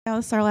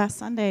This is our last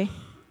Sunday.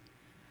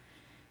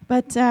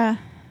 But, and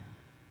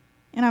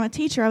I'm a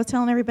teacher. I was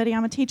telling everybody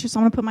I'm a teacher, so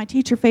I'm going to put my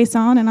teacher face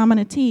on and I'm going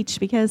to teach,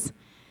 because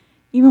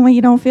even when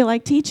you don't feel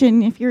like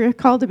teaching, if you're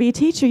called to be a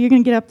teacher, you're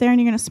going to get up there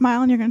and you're going to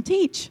smile and you're going to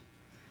teach.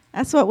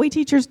 That's what we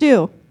teachers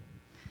do.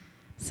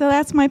 So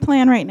that's my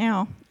plan right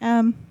now.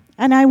 And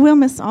I will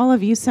miss all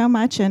of you so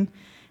much. And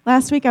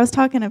last week I was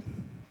talking to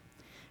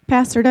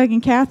Pastor Doug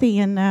and Kathy,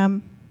 and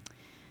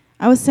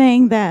I was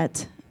saying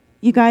that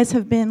you guys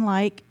have been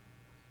like,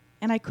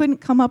 and I couldn't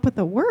come up with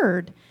a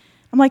word.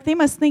 I'm like, they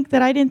must think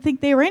that I didn't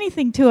think they were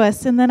anything to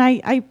us. And then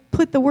I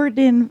put the word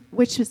in,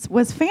 which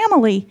was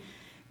family,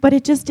 but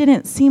it just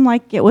didn't seem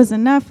like it was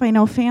enough. I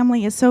know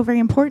family is so very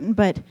important,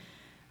 but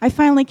I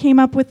finally came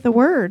up with the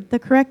word. The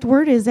correct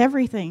word is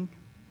everything.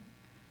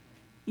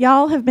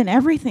 Y'all have been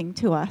everything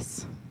to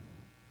us.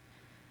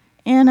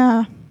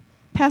 And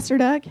Pastor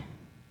Doug,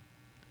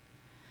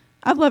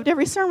 I've loved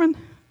every sermon.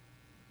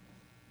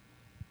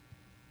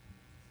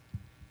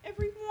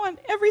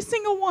 Every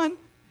single one.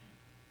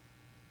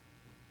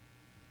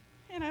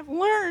 And I've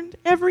learned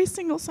every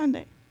single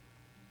Sunday.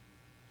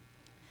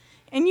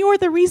 And you are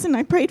the reason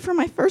I prayed for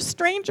my first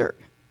stranger.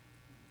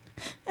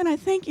 And I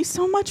thank you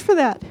so much for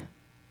that.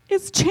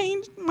 It's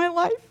changed my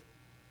life.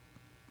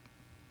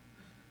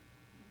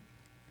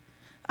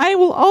 I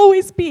will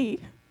always be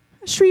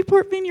a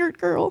Shreveport Vineyard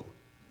girl.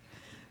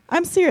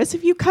 I'm serious.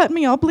 If you cut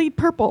me, I'll bleed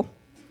purple.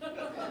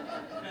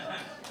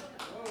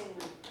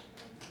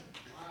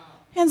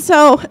 And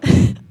so,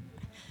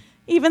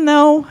 even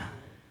though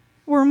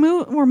we're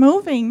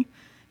moving,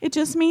 it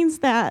just means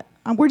that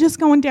we're just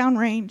going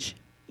downrange.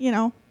 You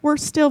know, we're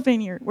still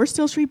Vineyard. We're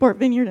still Shreveport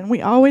Vineyard, and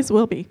we always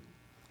will be.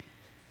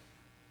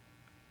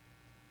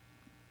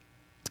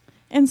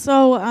 And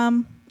so,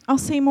 I'll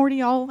say more to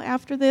y'all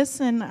after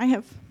this, and I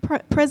have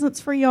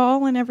presents for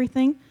y'all and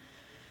everything.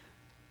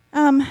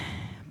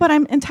 But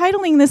I'm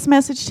entitling this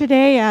message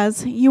today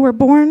as "You Were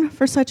Born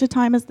for Such a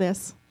Time as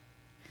This."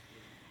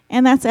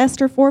 And that's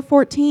Esther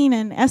 4:14,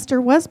 and Esther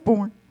was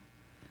born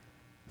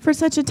for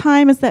such a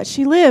time as that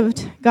she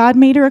lived. God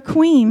made her a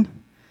queen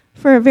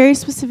for a very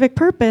specific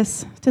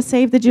purpose, to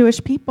save the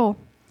Jewish people.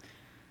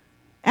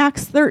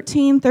 Acts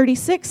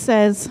 13:36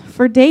 says,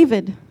 "For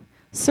David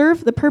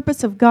served the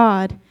purpose of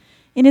God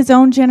in his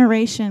own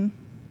generation."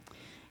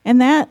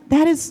 And that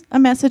is a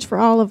message for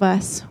all of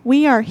us.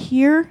 We are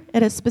here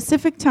at a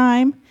specific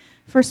time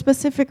for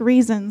specific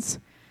reasons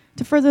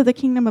to further the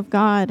kingdom of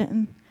God.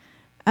 And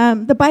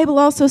the Bible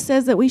also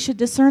says that we should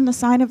discern the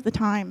sign of the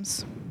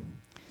times.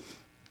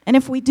 And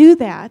if we do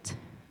that,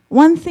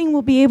 one thing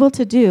we'll be able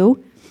to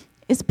do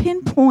is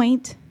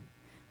pinpoint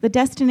the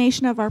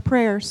destination of our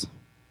prayers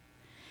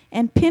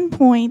and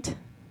pinpoint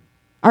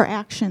our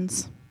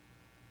actions.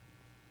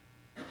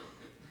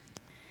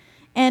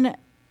 And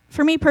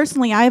for me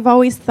personally, I've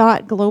always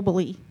thought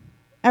globally,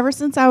 ever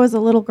since I was a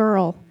little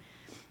girl.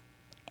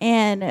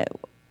 And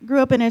grew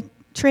up in a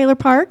trailer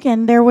park,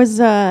 and there was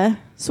a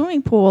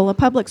swimming pool, a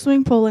public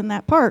swimming pool in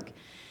that park.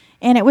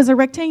 And it was a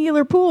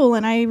rectangular pool,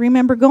 and I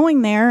remember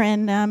going there,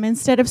 and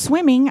instead of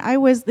swimming, I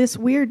was this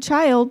weird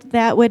child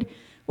that would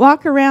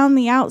walk around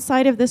the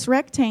outside of this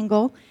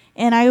rectangle,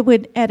 and I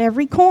would, at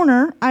every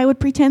corner, I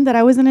would pretend that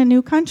I was in a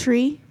new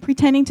country,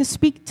 pretending to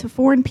speak to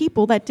foreign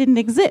people that didn't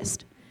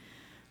exist.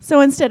 So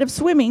instead of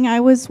swimming, I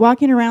was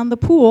walking around the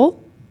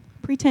pool,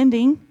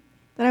 pretending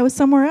that I was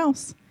somewhere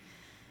else.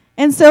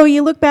 And so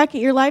you look back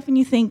at your life and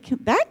you think,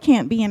 that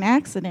can't be an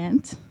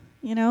accident.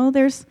 You know,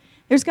 there's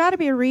got to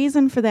be a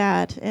reason for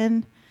that.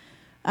 And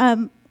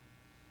I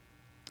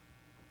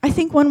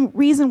think one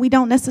reason we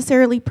don't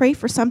necessarily pray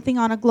for something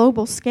on a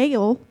global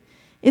scale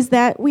is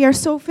that we are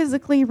so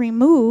physically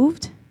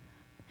removed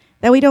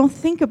that we don't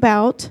think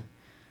about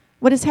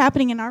what is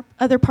happening in our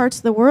other parts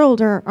of the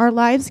world, or our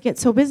lives get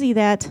so busy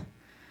that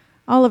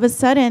all of a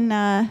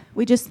sudden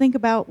we just think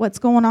about what's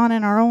going on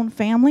in our own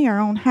family, our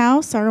own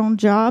house, our own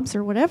jobs,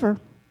 or whatever.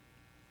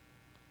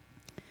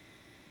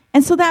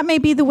 And so that may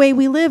be the way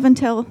we live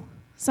until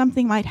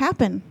something might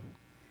happen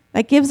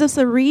that gives us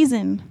a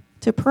reason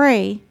to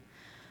pray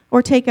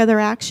or take other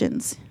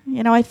actions.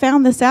 You know, I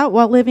found this out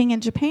while living in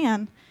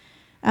Japan.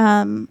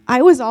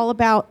 I was all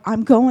about,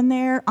 I'm going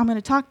there, I'm going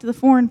to talk to the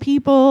foreign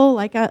people,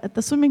 like at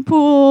the swimming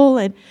pool,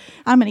 and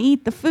I'm going to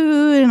eat the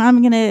food, and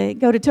I'm going to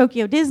go to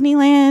Tokyo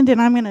Disneyland,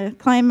 and I'm going to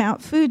climb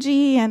Mount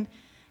Fuji, and,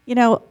 you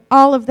know,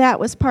 all of that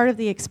was part of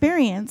the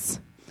experience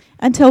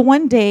until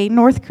one day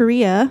North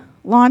Korea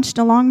launched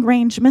a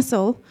long-range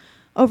missile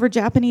over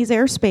Japanese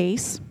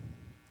airspace,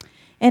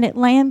 and it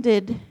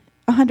landed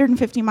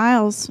 150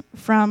 miles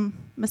from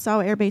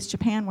Misawa Air Base,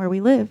 Japan, where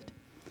we lived.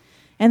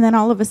 And then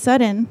all of a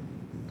sudden,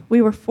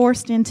 we were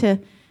forced into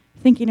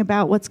thinking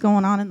about what's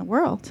going on in the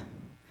world.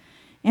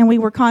 And we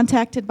were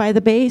contacted by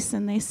the base,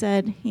 and they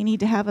said, you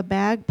need to have a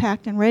bag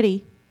packed and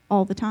ready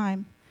all the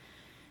time.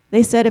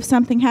 They said, if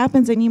something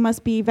happens and you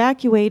must be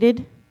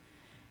evacuated,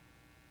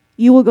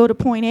 you will go to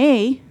point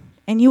A,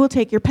 and you will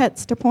take your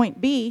pets to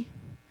point B.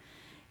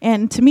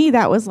 And to me,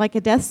 that was like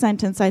a death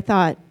sentence. I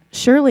thought,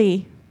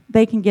 surely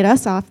they can get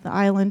us off the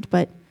island,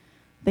 but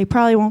they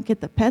probably won't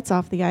get the pets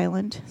off the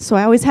island. So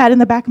I always had in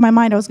the back of my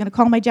mind I was going to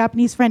call my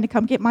Japanese friend to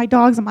come get my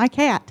dogs and my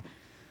cat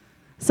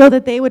so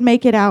that they would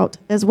make it out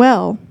as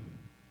well.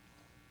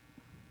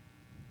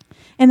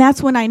 And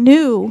that's when I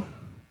knew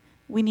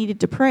we needed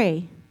to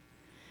pray.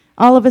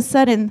 All of a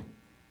sudden,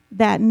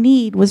 that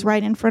need was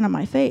right in front of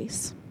my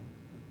face.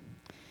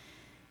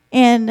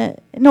 And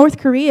North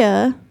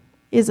Korea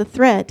is a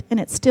threat, and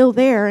it's still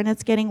there, and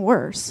it's getting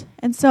worse.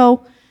 And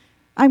so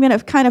I'm going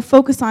to kind of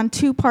focus on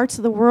two parts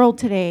of the world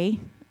today,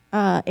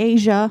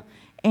 Asia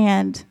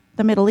and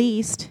the Middle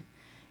East.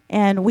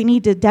 And we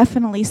need to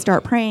definitely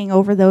start praying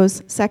over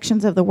those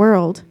sections of the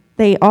world.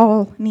 They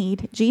all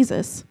need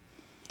Jesus.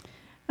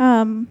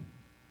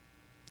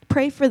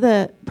 Pray for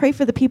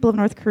the people of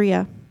North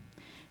Korea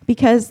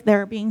because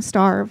they're being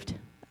starved.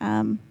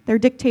 Their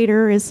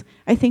dictator is,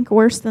 I think,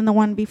 worse than the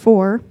one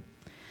before.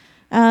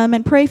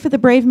 And pray for the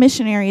brave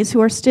missionaries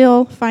who are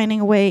still finding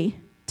a way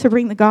to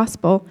bring the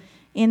gospel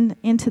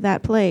into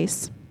that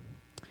place.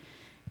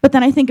 But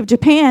then I think of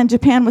Japan.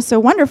 Japan was so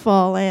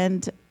wonderful,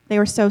 and they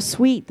were so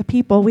sweet, the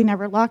people. We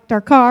never locked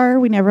our car.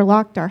 We never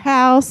locked our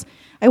house.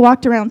 I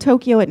walked around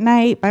Tokyo at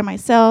night by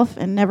myself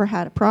and never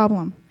had a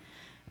problem.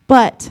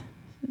 But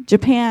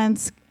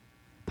Japan's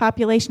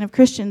population of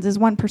Christians is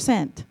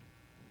 1%.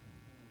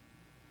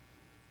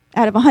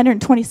 Out of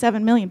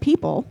 127 million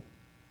people,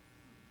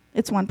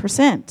 it's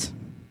 1%.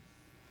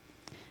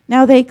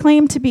 Now, they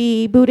claim to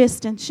be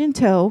Buddhist and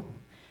Shinto,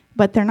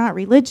 but they're not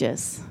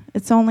religious.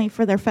 It's only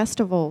for their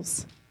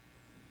festivals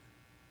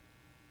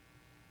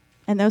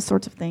and those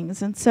sorts of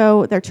things, and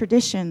so their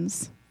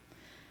traditions.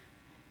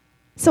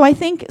 So I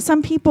think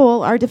some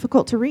people are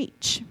difficult to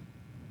reach.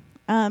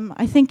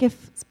 I think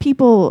if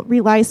people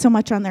rely so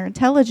much on their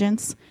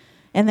intelligence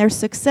and their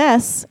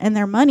success and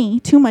their money,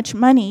 too much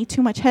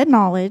head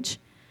knowledge,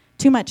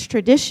 too much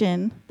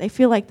tradition, they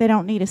feel like they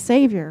don't need a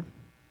savior.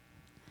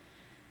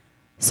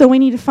 So we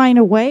need to find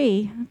a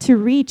way to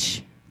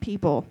reach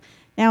people.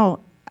 Now,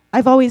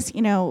 I've always,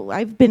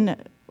 I've been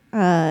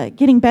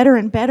getting better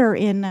and better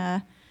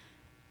in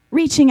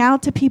reaching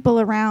out to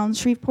people around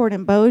Shreveport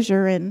and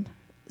Bossier and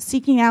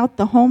seeking out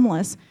the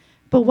homeless.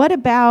 But what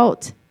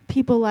about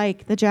people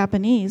like the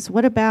Japanese?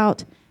 What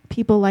about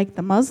people like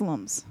the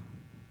Muslims?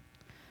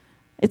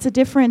 It's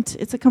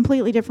a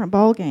completely different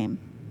ballgame.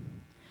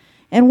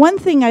 And one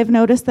thing I've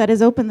noticed that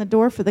has opened the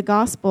door for the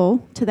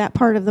gospel to that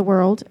part of the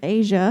world,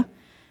 Asia,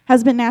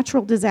 has been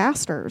natural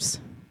disasters.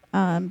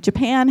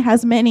 Japan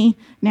has many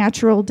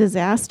natural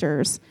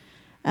disasters.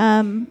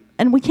 And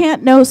we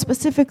can't know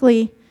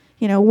specifically,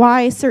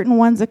 why certain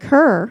ones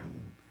occur.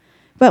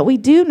 But we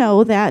do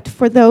know that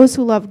for those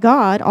who love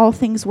God, all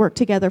things work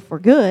together for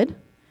good,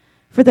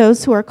 for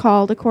those who are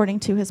called according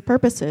to his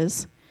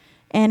purposes.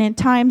 And in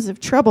times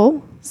of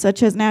trouble,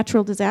 such as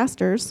natural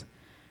disasters,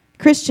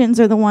 Christians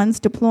are the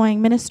ones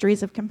deploying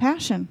ministries of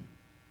compassion.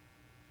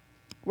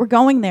 We're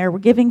going there. We're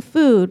giving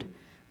food,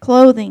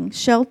 clothing,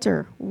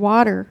 shelter,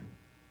 water.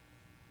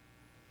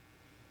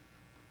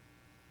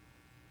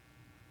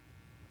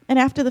 And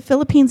after the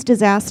Philippines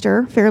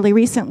disaster, fairly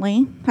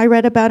recently, I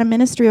read about a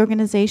ministry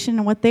organization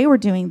and what they were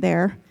doing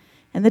there.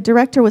 And the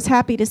director was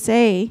happy to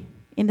say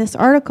in this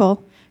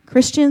article,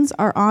 Christians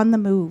are on the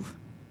move.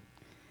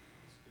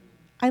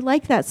 I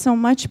like that so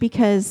much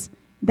because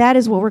that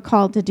is what we're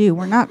called to do.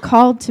 We're not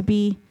called to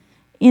be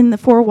in the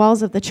four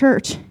walls of the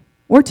church.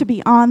 We're to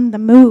be on the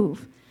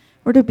move.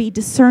 We're to be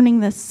discerning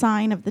the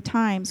sign of the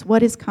times,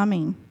 what is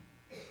coming.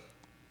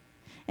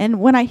 And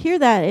when I hear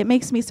that, it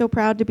makes me so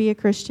proud to be a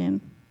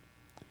Christian.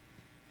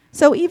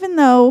 So even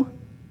though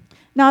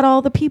not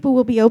all the people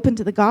will be open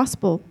to the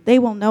gospel, they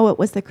will know it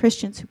was the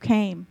Christians who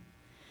came.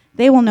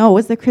 They will know it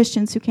was the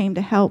Christians who came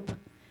to help,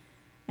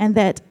 and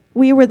that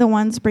we were the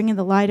ones bringing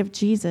the light of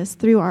Jesus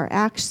through our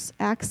acts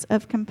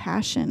of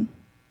compassion.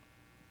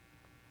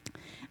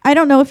 I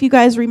don't know if you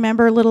guys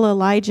remember little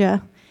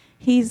Elijah.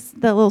 He's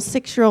the little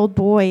 6-year-old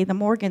boy, the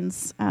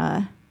Morgan's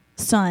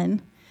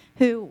son,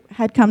 who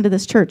had come to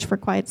this church for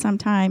quite some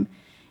time.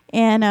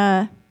 And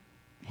I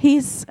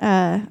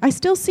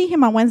still see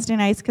him on Wednesday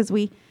nights because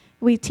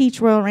we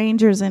teach Royal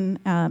Rangers and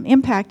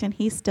Impact, and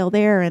he's still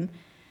there. And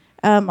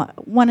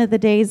one of the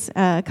days,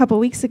 a couple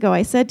weeks ago,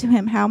 I said to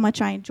him how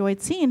much I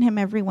enjoyed seeing him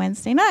every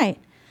Wednesday night.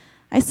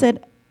 I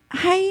said,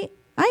 I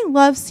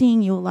love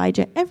seeing you,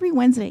 Elijah, every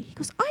Wednesday. He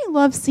goes, I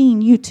love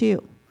seeing you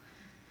too.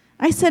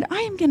 I said,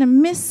 I am going to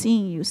miss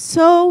seeing you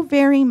so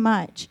very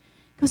much.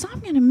 He goes, I'm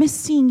going to miss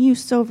seeing you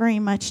so very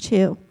much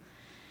too.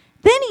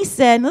 Then he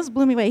said, and this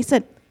blew me away, he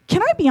said,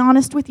 can I be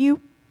honest with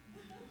you?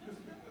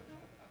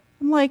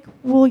 I'm like,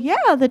 well,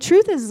 yeah, the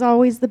truth is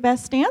always the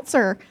best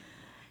answer.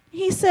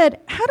 He said,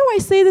 how do I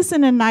say this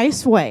in a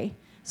nice way?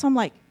 So I'm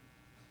like,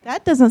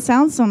 that doesn't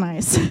sound so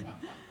nice.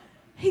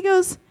 He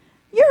goes,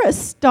 you're a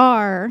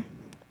star.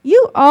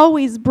 You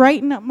always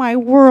brighten up my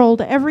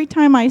world every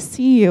time I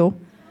see you.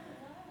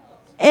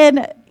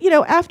 And,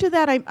 after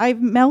that,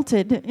 I've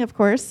melted, of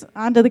course,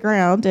 onto the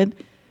ground.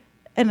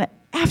 And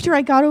after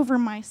I got over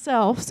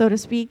myself, so to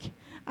speak,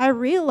 I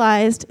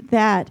realized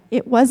that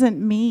it wasn't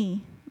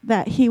me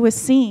that he was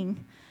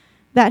seeing,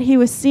 that he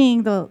was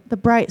seeing the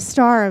bright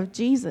star of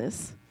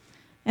Jesus.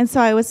 And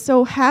so I was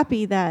so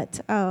happy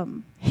that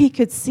he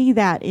could see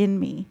that in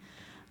me.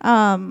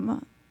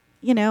 And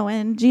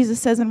Jesus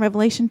says in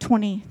Revelation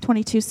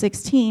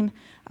 22:16,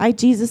 I,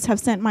 Jesus, have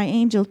sent my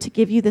angel to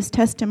give you this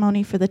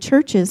testimony for the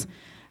churches.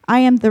 I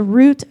am the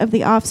root of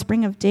the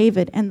offspring of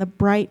David and the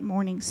bright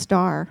morning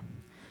star.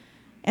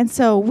 And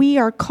so we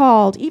are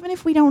called, even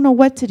if we don't know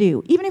what to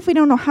do, even if we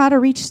don't know how to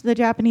reach the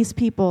Japanese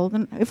people,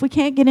 if we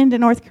can't get into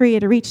North Korea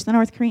to reach the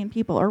North Korean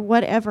people or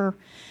whatever,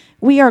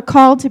 we are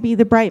called to be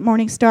the bright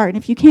morning star. And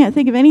if you can't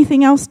think of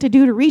anything else to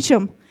do to reach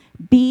them,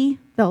 be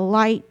the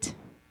light.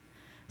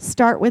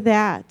 Start with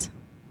that.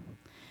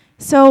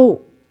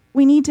 So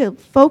we need to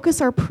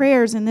focus our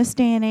prayers in this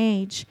day and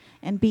age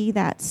and be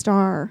that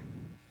star.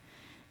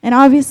 And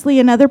obviously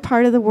another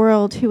part of the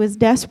world who is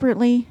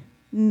desperately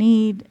in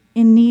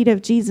need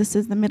of Jesus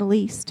is the Middle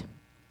East.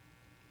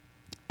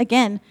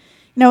 Again,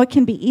 it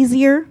can be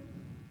easier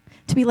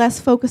to be less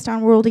focused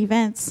on world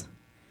events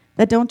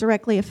that don't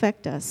directly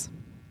affect us.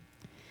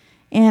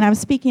 And I'm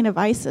speaking of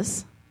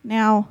ISIS.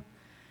 Now,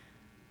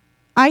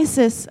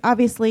 ISIS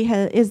obviously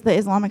is the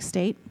Islamic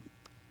State,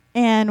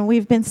 and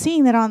we've been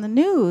seeing that on the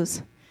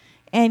news.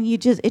 And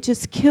it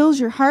just kills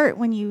your heart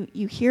when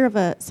you hear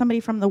of somebody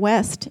from the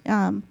West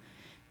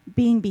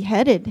being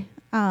beheaded.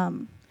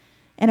 And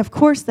of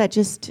course,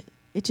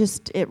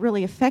 it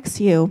really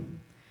affects you.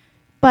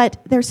 But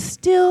there's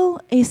still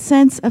a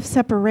sense of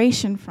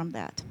separation from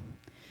that.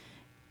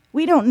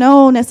 We don't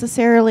know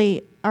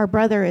necessarily our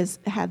brother has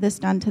had this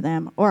done to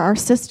them, or our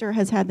sister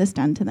has had this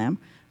done to them,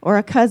 or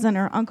a cousin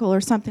or uncle or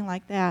something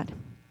like that.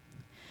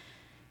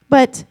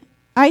 But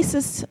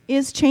ISIS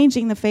is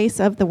changing the face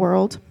of the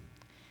world.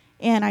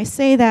 And I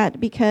say that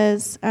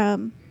because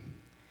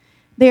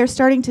they are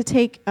starting to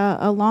take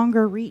a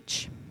longer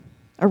reach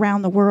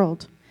around the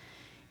world.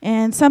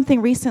 And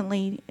something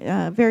recently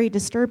very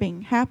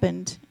disturbing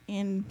happened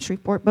in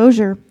Shreveport,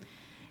 Bossier.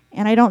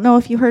 And I don't know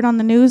if you heard on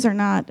the news or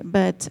not,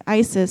 but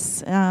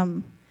ISIS,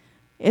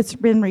 it's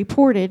been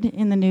reported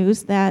in the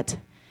news that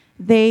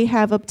they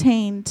have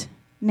obtained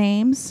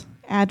names,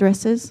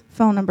 addresses,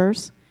 phone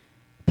numbers,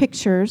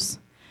 pictures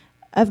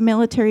of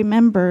military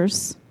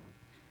members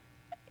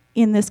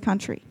in this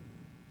country.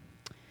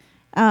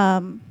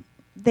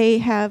 They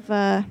have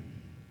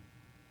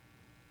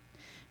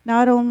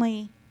not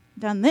only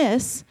done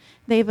this,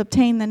 they've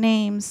obtained the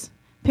names,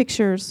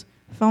 pictures,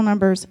 phone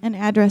numbers, and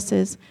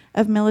addresses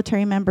of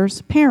military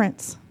members'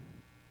 parents.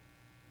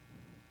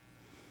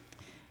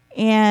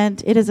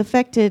 And it has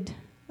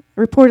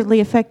reportedly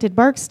affected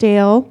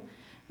Barksdale.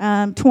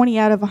 20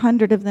 out of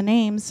 100 of the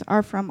names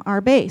are from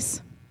our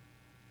base.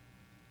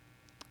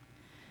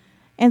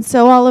 And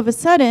so all of a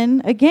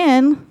sudden,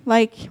 again,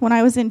 like when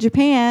I was in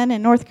Japan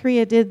and North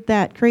Korea did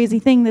that crazy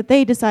thing that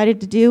they decided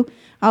to do,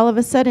 all of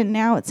a sudden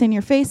now it's in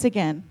your face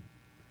again.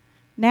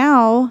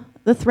 Now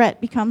the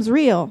threat becomes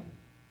real.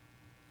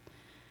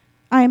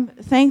 I'm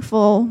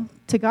thankful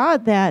to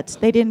God that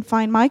they didn't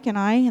find Mike and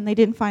I, and they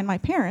didn't find my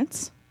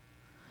parents.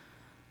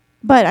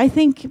 But I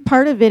think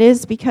part of it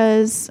is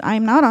because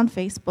I'm not on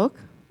Facebook.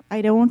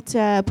 I don't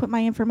put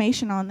my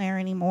information on there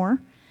anymore.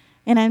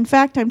 And in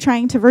fact, I'm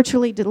trying to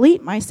virtually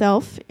delete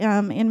myself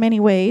in many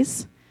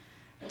ways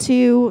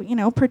to,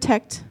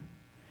 protect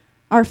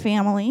our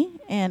family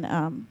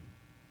and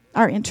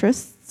our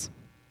interests.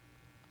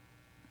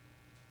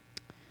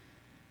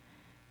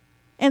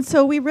 And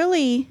so we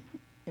really,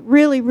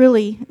 really,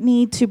 really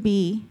need to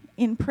be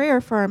in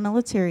prayer for our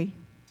military.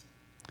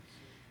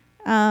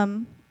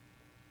 And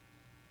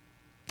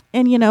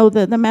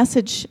the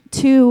message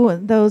to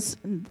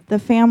the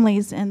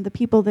families and the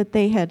people that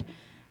they had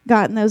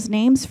gotten those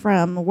names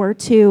from were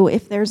to,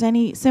 if there's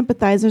any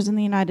sympathizers in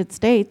the United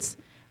States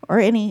or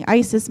any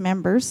ISIS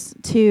members,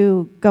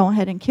 to go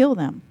ahead and kill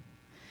them.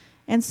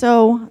 And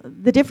so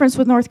the difference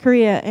with North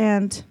Korea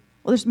and,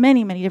 there's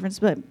many, many differences,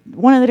 but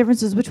one of the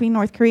differences between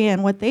North Korea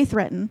and what they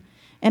threaten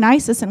and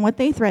ISIS and what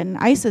they threaten,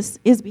 ISIS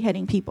is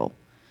beheading people.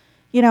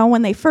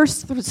 When they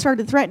first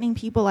started threatening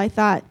people, I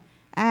thought,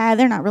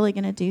 they're not really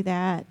going to do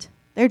that.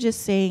 They're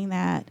just saying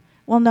that.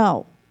 Well,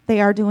 no,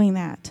 they are doing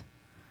that.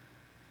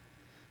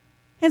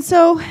 And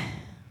so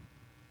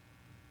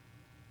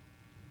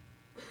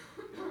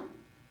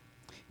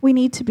we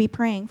need to be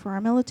praying for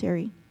our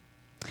military.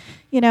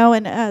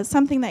 And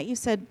something that you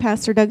said,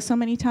 Pastor Doug, so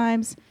many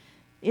times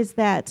is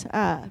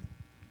that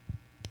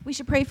we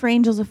should pray for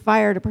angels of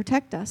fire to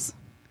protect us.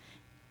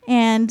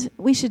 And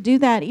we should do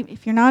that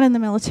if you're not in the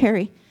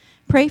military.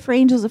 Pray for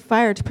angels of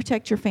fire to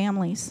protect your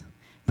families.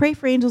 Pray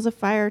for angels of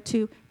fire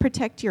to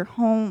protect your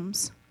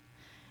homes.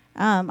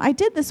 I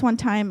did this one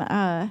time.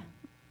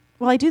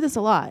 I do this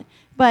a lot.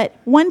 But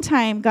one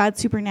time, God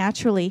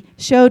supernaturally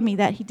showed me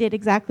that he did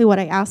exactly what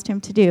I asked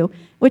him to do,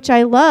 which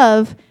I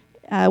love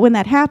when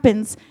that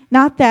happens.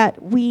 Not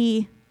that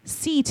we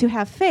see to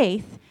have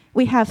faith.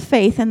 We have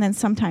faith and then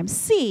sometimes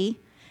see.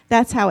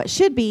 That's how it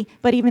should be.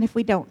 But even if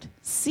we don't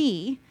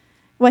see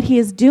what he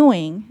is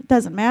doing, it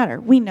doesn't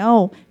matter. We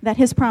know that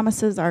his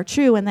promises are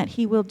true and that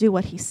he will do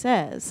what he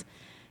says.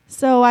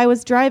 So I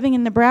was driving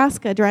in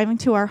Nebraska, driving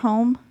to our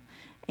home,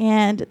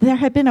 and there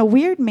had been a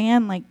weird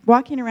man like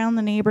walking around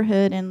the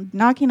neighborhood and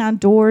knocking on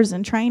doors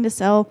and trying to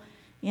sell,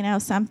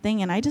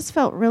 something. And I just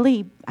felt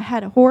I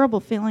had a horrible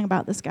feeling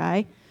about this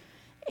guy.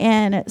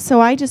 And so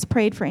I just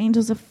prayed for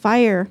angels of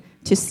fire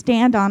to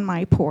stand on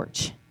my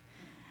porch.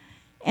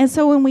 And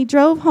so when we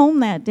drove home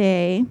that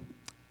day,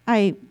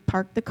 I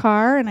parked the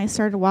car and I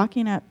started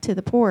walking up to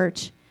the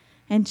porch.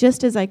 And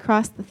just as I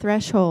crossed the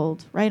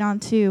threshold right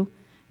onto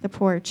the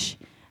porch,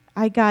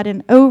 I got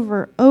an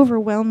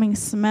overwhelming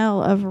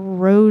smell of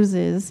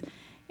roses.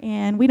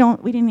 And we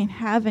didn't even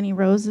have any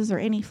roses or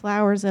any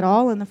flowers at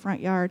all in the front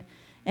yard.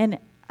 And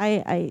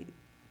I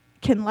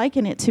can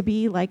liken it to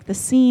be like the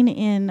scene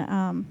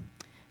in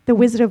The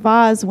Wizard of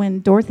Oz when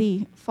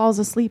Dorothy falls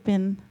asleep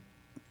in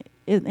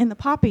the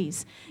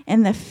poppies,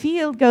 and the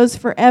field goes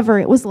forever.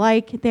 It was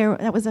like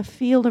that was a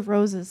field of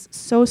roses,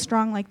 so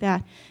strong like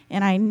that.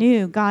 And I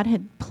knew God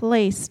had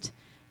placed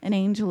an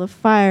angel of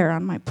fire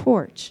on my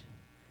porch.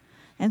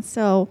 And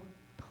so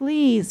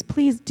please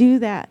do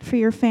that for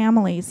your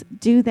families.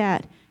 Do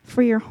that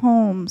for your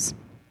homes.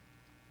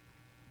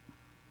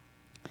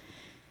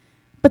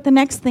 But the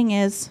next thing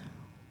is,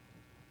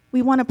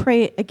 we want to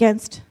pray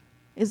against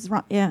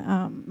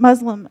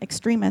Muslim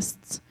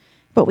extremists,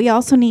 but we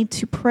also need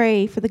to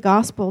pray for the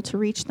gospel to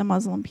reach the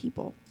Muslim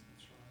people.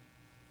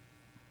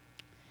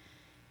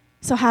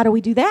 So how do we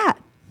do that?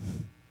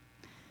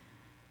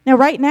 Now,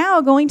 right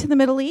now, going to the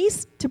Middle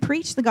East to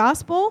preach the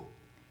gospel,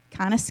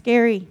 kind of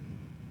scary.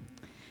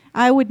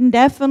 I would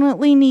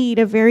definitely need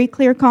a very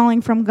clear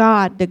calling from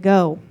God to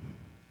go.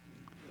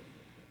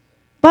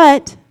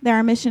 But there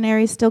are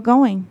missionaries still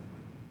going,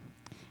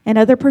 and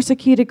other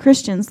persecuted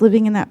Christians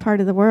living in that part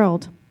of the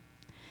world.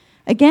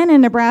 Again,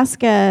 in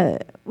Nebraska,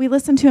 we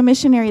listened to a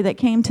missionary that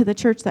came to the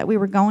church that we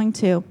were going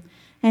to.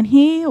 And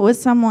he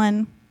was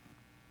someone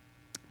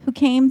who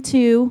came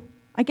to,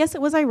 I guess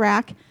it was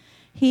Iraq.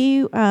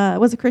 He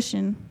was a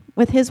Christian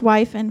with his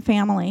wife and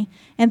family.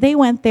 And they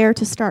went there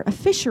to start a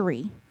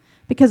fishery.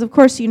 Because, of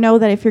course, you know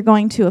that if you're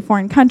going to a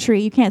foreign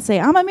country, you can't say,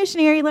 I'm a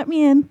missionary, let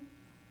me in.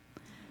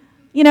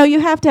 You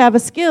have to have a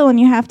skill, and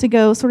you have to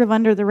go sort of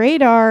under the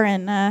radar.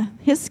 And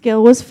his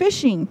skill was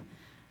fishing.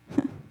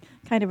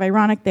 Kind of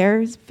ironic there.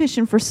 He's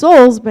fishing for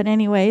souls, but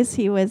anyways,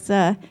 he was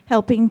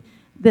helping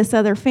this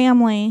other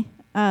family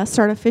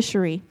start a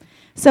fishery.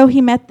 So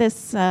he met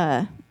this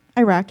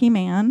Iraqi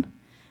man,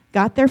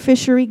 got their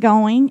fishery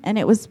going, and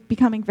it was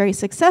becoming very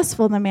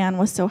successful. The man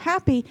was so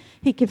happy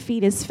he could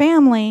feed his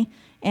family,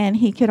 and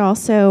he could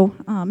also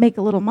make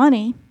a little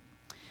money.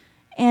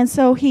 And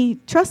so he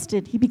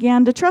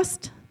began to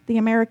trust the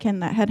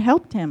American that had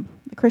helped him,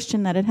 the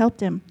Christian that had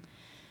helped him.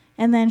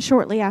 And then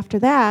shortly after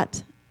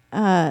that,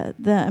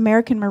 the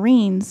American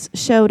Marines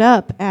showed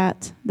up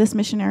at this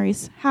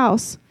missionary's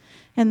house,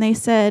 and they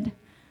said,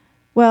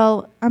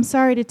 well, I'm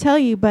sorry to tell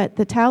you, but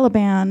the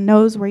Taliban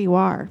knows where you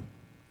are.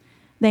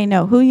 They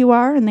know who you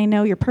are, and they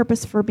know your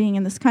purpose for being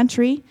in this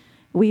country.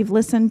 We've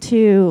listened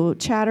to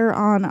chatter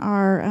on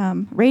our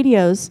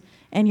radios,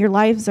 and your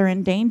lives are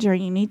in danger,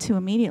 and you need to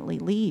immediately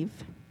leave.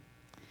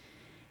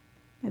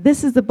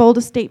 This is the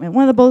boldest statement,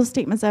 one of the boldest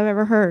statements I've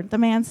ever heard. The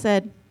man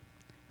said,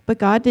 but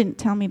God didn't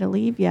tell me to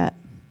leave yet.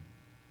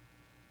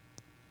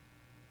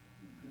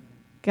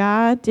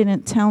 God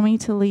didn't tell me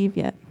to leave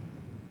yet.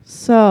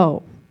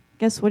 So,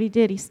 guess what he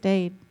did? He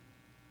stayed.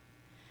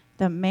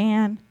 The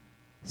man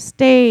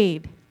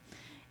stayed.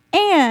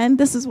 And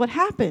this is what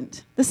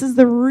happened. This is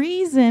the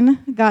reason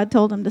God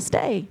told him to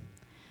stay.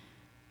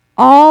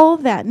 All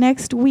that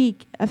next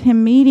week of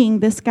him meeting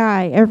this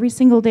guy every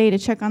single day to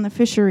check on the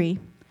fishery,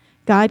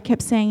 God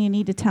kept saying, you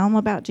need to tell him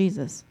about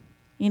Jesus.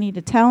 You need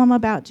to tell him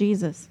about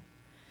Jesus.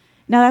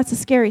 Now, that's a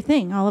scary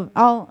thing.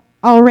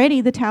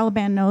 Already the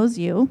Taliban knows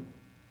you.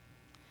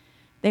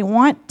 They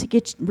want to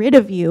get rid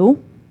of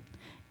you.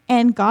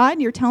 And God,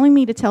 you're telling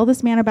me to tell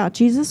this man about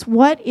Jesus?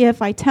 What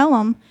if I tell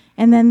him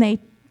and then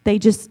they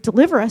just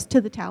deliver us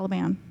to the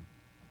Taliban?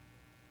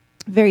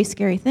 Very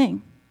scary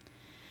thing.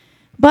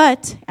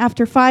 But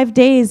after 5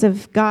 days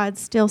of God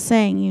still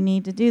saying, you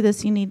need to do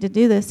this, you need to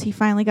do this, he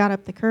finally got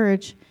up the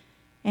courage.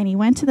 And he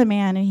went to the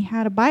man, and he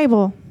had a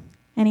Bible,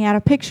 and he had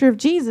a picture of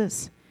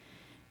Jesus.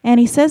 And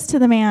he says to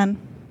the man,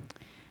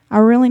 I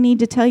really need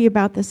to tell you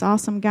about this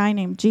awesome guy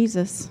named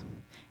Jesus.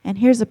 And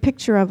here's a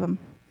picture of him.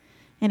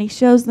 And he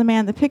shows the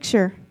man the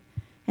picture.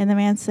 And the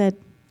man said,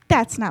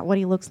 that's not what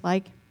he looks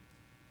like.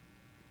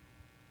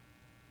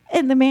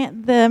 And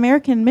the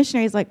American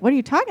missionary is like, what are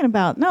you talking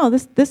about? No,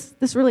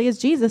 this really is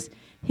Jesus.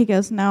 He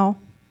goes, no,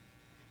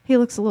 he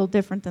looks a little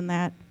different than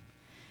that.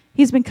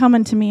 He's been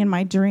coming to me in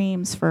my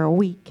dreams for a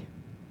week.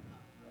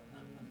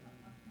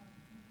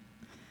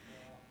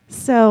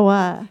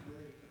 So,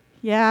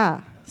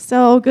 yeah.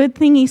 So good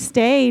thing he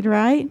stayed,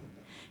 right?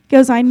 He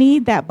goes, I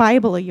need that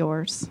Bible of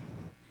yours.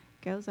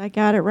 He goes, I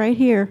got it right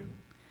here.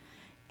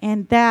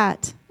 And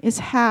that is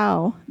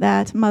how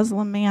that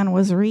Muslim man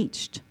was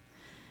reached.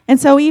 And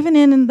so even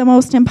in the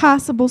most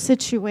impossible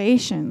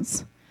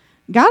situations,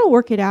 God will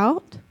work it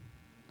out.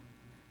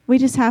 We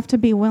just have to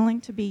be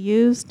willing to be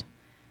used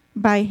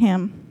by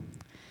him.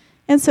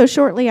 And so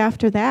shortly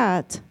after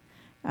that,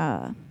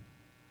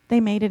 they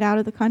made it out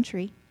of the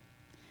country.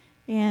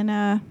 And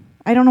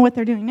I don't know what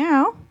they're doing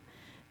now,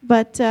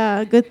 but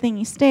good thing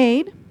he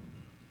stayed.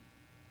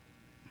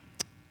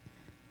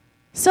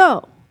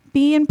 So,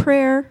 be in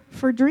prayer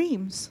for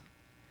dreams.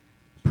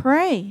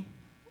 Pray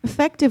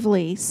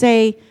effectively.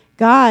 Say,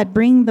 God,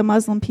 bring the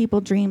Muslim people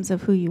dreams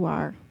of who you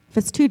are. If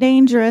it's too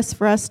dangerous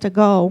for us to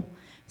go,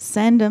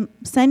 send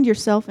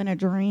yourself in a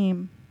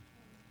dream.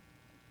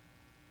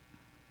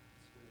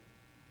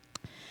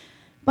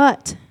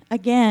 But,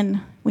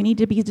 again, we need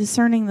to be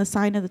discerning the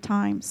sign of the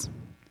times.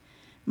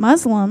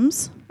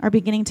 Muslims are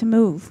beginning to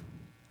move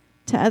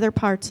to other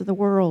parts of the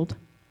world,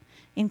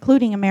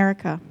 including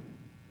America.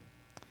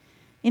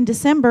 In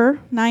December,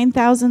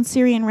 9,000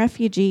 Syrian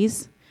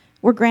refugees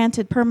were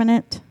granted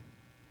permanent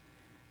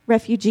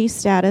refugee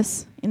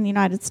status in the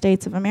United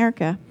States of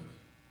America.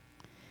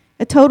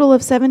 A total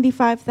of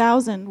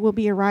 75,000 will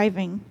be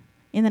arriving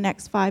in the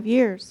next 5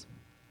 years.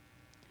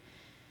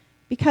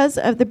 Because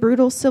of the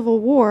brutal civil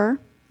war,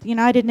 the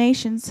United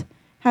Nations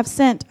have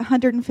sent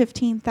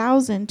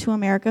 115,000 to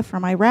America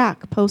from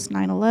Iraq post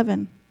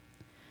 9/11.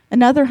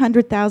 Another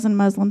 100,000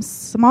 Muslim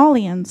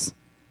Somalians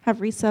have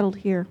resettled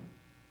here.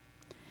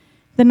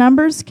 The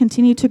numbers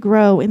continue to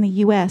grow in the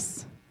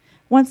U.S.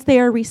 Once they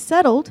are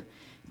resettled,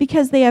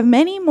 because they have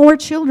many more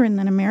children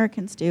than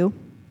Americans do,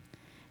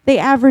 they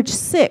average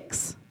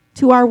 6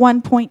 to our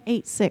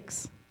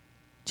 1.86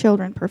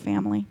 children per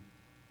family.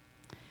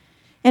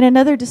 And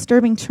another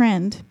disturbing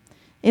trend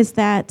is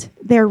that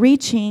they're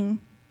reaching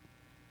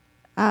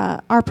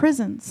our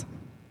prisons.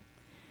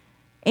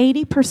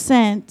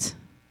 80%,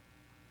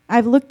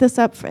 I've looked this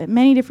up at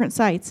many different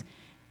sites,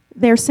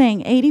 they're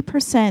saying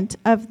 80%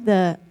 of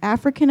the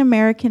African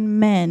American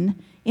men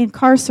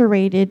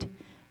incarcerated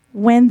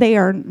when they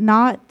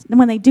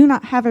do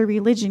not have a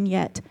religion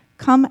yet,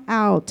 come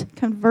out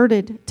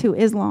converted to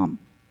Islam.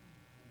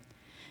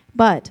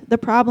 But the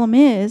problem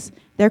is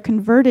they're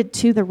converted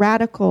to the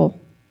radical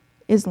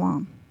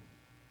Islam.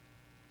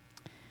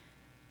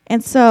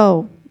 And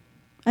so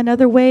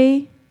another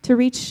way to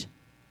reach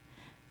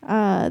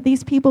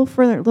these people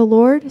for the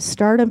Lord,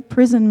 start a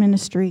prison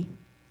ministry.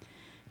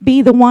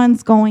 Be the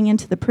ones going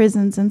into the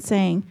prisons and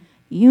saying,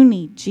 you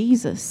need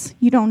Jesus.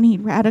 You don't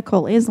need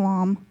radical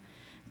Islam.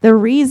 The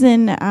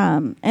reason,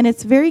 and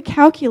it's very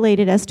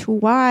calculated as to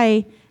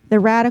why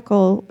the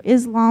radical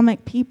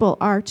Islamic people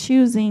are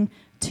choosing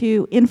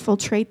to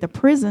infiltrate the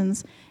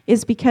prisons,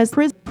 is because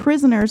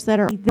prisoners that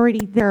are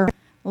already there,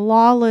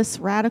 lawless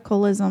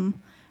radicalism,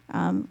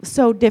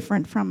 so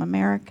different from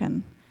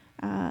American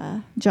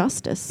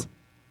justice.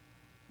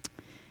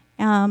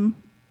 And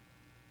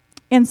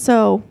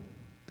so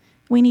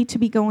we need to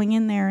be going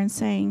in there and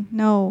saying,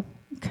 no,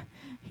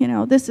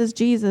 this is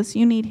Jesus,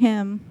 you need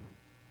him.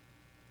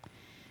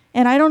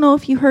 And I don't know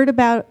if you heard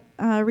about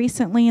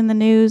recently in the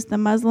news, the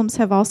Muslims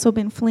have also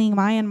been fleeing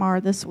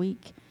Myanmar this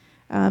week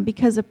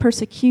because of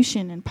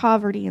persecution and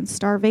poverty and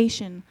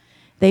starvation.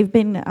 They've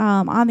been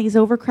on these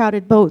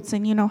overcrowded boats,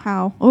 and you know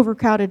how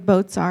overcrowded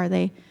boats are.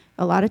 They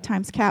a lot of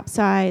times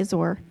capsize,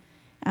 or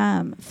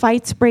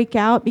fights break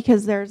out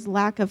because there's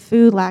lack of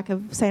food, lack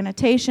of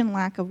sanitation,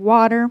 lack of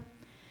water.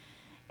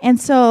 And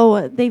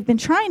so they've been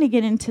trying to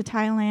get into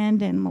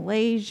Thailand and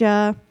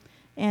Malaysia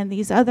and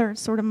these other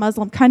sort of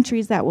Muslim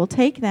countries that will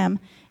take them.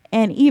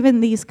 And even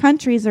these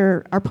countries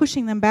are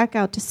pushing them back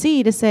out to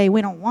sea to say,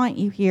 we don't want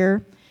you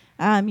here.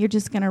 You're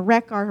just going to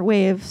wreck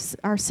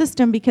our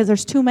system because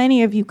there's too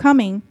many of you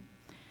coming.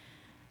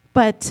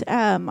 But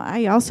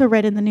I also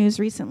read in the news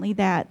recently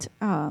that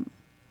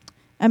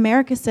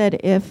America said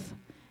if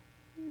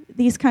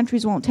these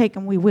countries won't take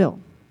them, we will.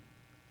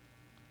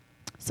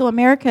 So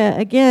America,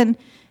 again,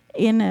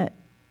 in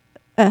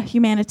a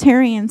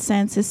humanitarian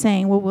sense, is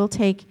saying, well, we'll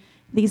take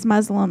these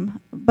Muslim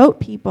boat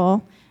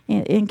people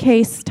in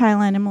case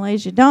Thailand and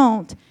Malaysia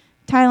don't.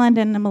 Thailand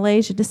and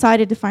Malaysia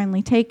decided to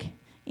finally take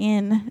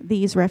in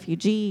these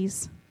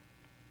refugees.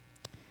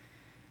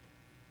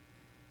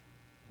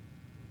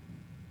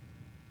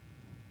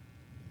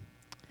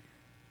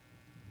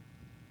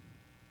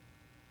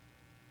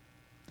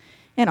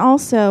 And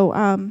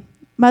also,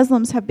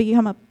 Muslims have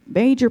become a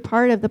major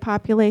part of the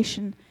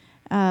population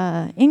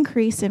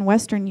increase in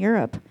Western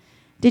Europe.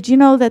 Did you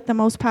know that the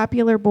most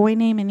popular boy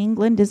name in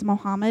England is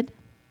Mohammed?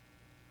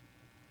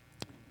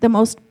 The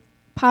most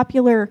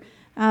popular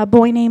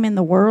boy name in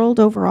the world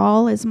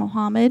overall is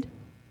Mohammed.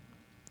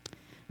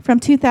 From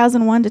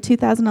 2001 to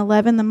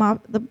 2011,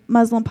 the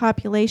Muslim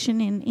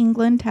population in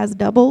England has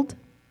doubled.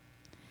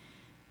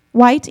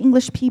 White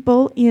English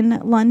people in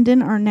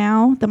London are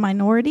now the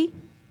minority.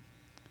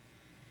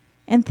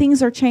 And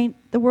things are changing.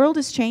 The world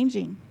is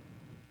changing.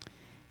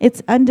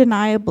 It's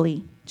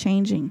undeniably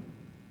changing.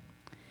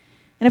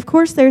 And of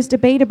course, there's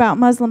debate about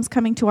Muslims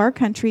coming to our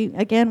country.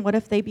 Again, what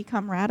if they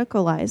become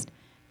radicalized?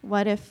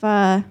 What if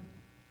that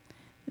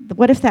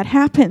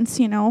happens?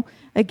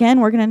 Again,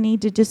 we're going to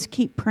need to just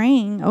keep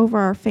praying over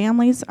our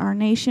families, our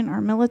nation,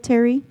 our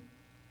military.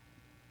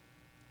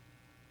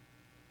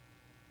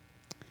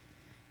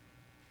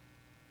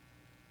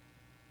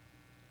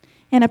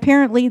 And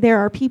apparently there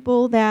are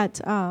people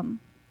that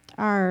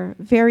are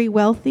very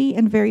wealthy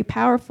and very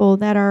powerful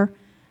that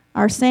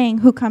are saying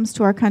who comes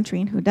to our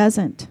country and who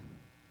doesn't.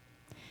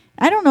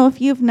 I don't know if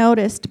you've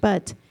noticed,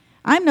 but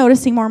I'm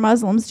noticing more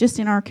Muslims just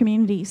in our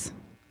communities,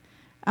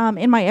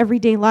 in my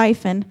everyday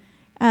life. And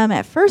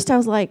at first I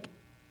was like,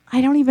 I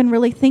don't even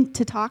really think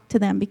to talk to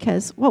them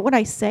because what would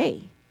I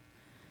say?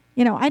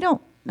 I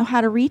don't know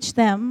how to reach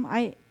them.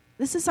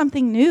 This is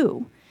something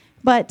new,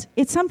 but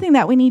it's something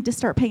that we need to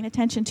start paying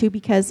attention to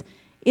because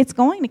it's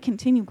going to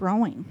continue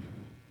growing.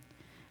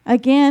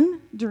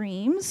 Again,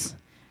 dreams,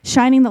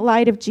 shining the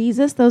light of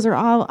Jesus, those are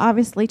all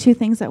obviously two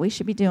things that we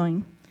should be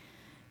doing.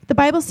 The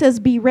Bible says,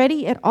 be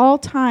ready at all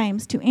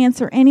times to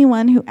answer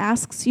anyone who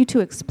asks you to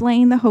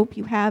explain the hope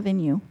you have in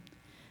you,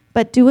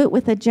 but do it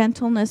with a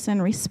gentleness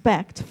and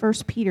respect, 1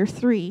 Peter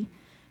 3,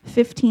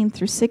 15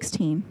 through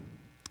 16.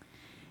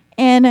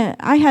 And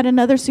I had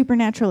another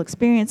supernatural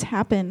experience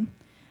happen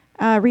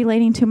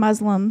relating to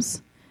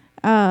Muslims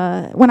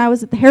when I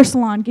was at the hair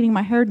salon getting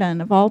my hair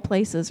done, of all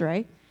places,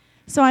 right?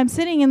 So I'm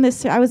sitting in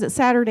this, I was at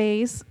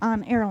Saturdays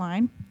on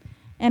Airline,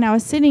 and I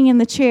was sitting in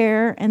the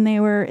chair, and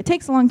it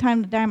takes a long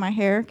time to dye my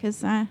hair,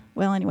 because,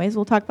 anyways,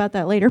 we'll talk about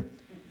that later.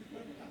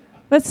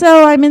 But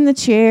so I'm in the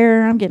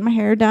chair, I'm getting my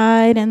hair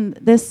dyed, and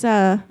this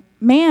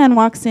man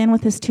walks in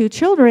with his two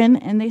children,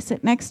 and they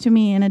sit next to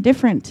me in a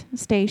different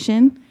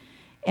station.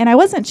 And I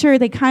wasn't sure,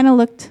 they kind of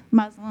looked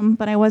Muslim,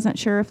 but I wasn't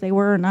sure if they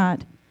were or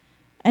not.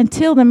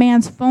 Until the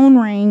man's phone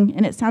rang,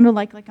 and it sounded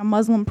like a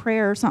Muslim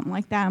prayer or something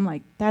like that. I'm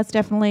like, that's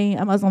definitely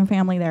a Muslim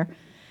family there.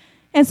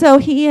 And so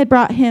he had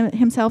brought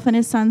himself and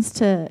his sons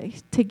to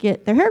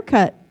get their hair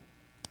cut.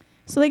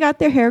 So they got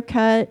their hair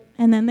cut,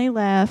 and then they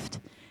left.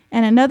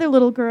 And another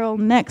little girl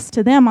next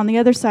to them on the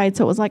other side,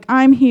 so it was like,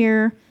 I'm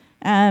here,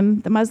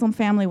 the Muslim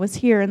family was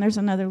here, and there's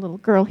another little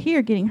girl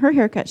here getting her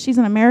hair cut. She's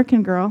an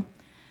American girl.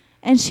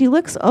 And she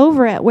looks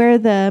over at where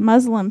the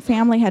Muslim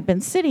family had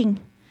been sitting,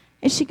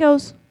 and she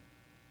goes,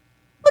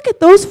 look at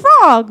those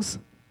frogs.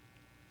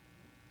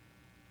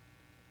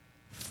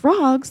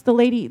 Frogs? The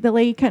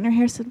lady cutting her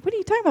hair said, what are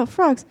you talking about,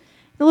 frogs?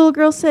 The little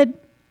girl said,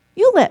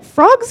 you let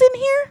frogs in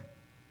here?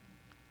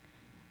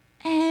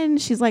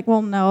 And she's like,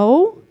 well,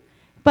 no.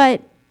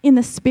 But in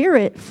the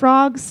spirit,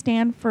 frogs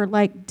stand for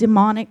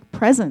demonic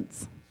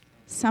presence,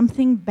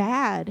 something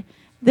bad.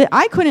 That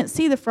I couldn't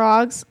see the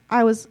frogs.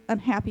 I was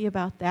unhappy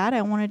about that.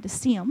 I wanted to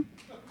see them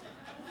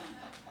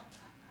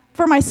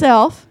for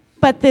myself.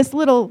 But this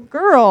little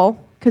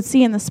girl could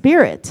see in the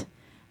spirit,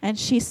 and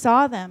she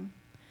saw them.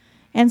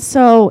 And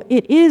so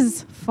it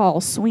is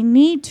false. We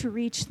need to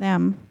reach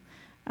them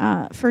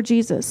for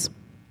Jesus.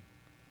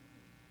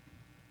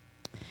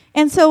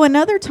 And so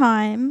another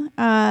time,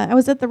 I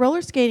was at the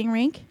roller skating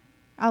rink.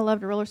 I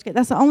loved roller skate.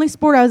 That's the only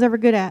sport I was ever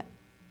good at,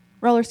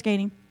 roller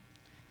skating.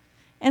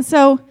 And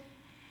so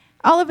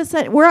all of a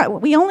sudden,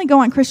 we only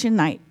go on Christian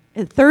night.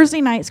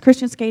 Thursday night is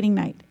Christian skating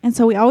night. And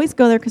so we always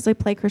go there because they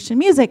play Christian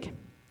music.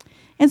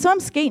 And so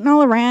I'm skating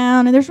all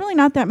around, and there's really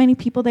not that many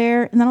people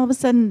there. And then all of a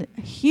sudden,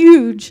 a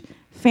huge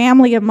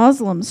family of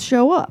Muslims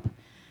show up.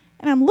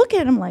 And I'm looking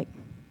at them like,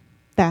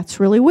 that's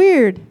really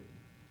weird.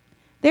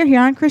 They're here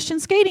on Christian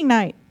skating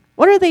night.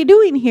 What are they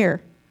doing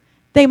here?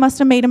 They must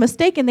have made a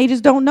mistake, and they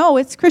just don't know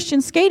it's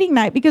Christian skating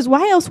night, because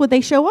why else would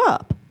they show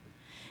up?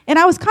 And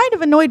I was kind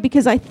of annoyed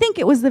because I think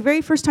it was the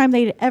very first time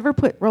they'd ever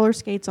put roller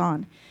skates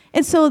on.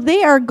 And so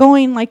they are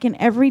going in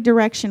every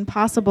direction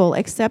possible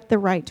except the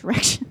right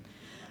direction.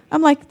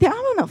 I'm like, I'm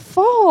going to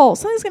fall.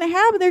 Something's going to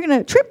happen. They're going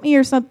to trip me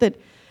or something.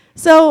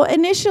 So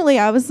initially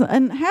I was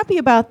unhappy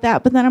about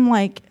that, but then I'm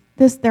like,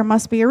 there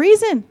must be a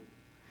reason.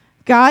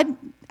 God,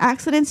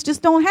 accidents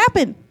just don't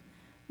happen.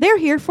 They're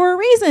here for a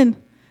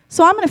reason.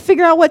 So I'm going to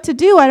figure out what to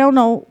do. I don't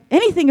know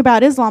anything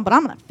about Islam, but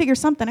I'm going to figure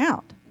something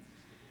out.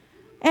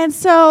 And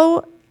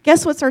so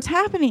guess what starts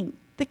happening?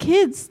 The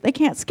kids, they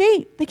can't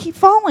skate. They keep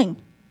falling.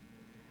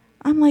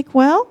 I'm like,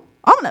 well,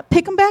 I'm going to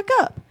pick them back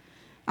up.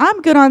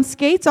 I'm good on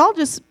skates. I'll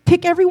just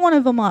pick every one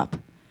of them up.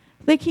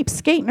 They keep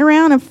skating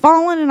around and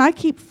falling, and I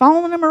keep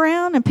following them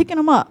around and picking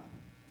them up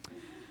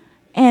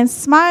and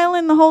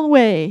smiling the whole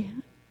way.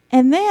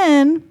 And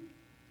then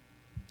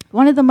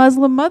one of the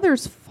Muslim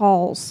mothers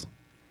falls.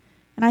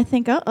 And I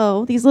think,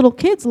 uh-oh, these little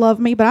kids love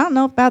me, but I don't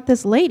know about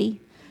this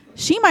lady.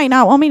 She might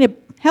not want me to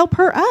help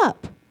her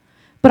up.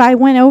 But I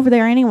went over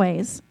there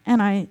anyways,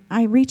 and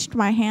I reached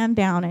my hand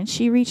down, and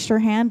she reached her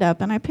hand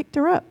up, and I picked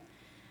her up.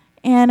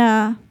 And,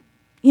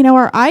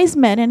 our eyes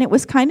met, and it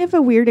was kind of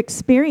a weird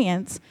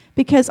experience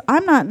because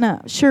I'm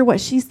not sure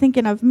what she's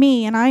thinking of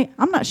me, and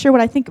I'm not sure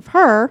what I think of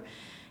her,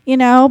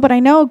 but I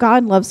know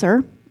God loves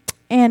her.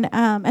 And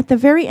at the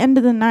very end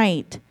of the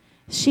night,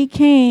 she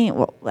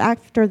came,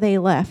 after they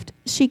left,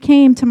 she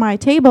came to my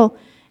table,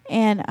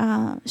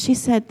 and she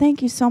said,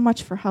 thank you so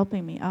much for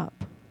helping me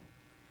up.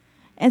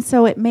 And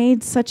so it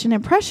made such an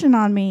impression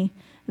on me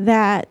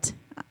that,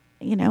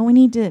 we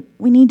need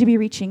to be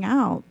reaching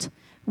out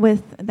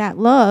with that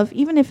love,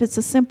 even if it's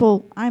a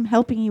simple, I'm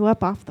helping you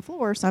up off the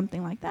floor or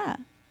something like that.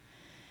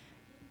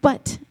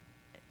 But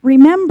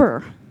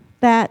remember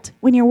that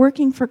when you're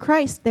working for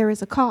Christ, there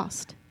is a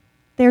cost.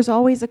 There's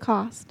always a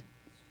cost.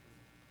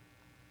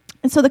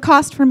 And so the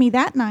cost for me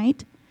that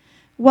night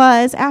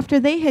was after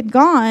they had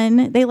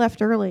gone, they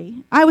left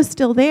early. I was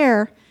still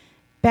there.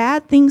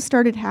 Bad things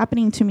started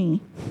happening to me.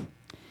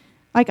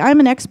 Like, I'm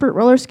an expert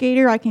roller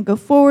skater. I can go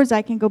forwards,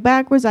 I can go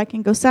backwards, I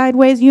can go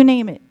sideways, you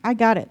name it. I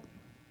got it,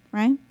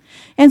 right?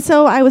 And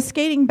so I was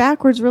skating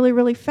backwards really,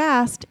 really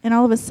fast, and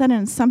all of a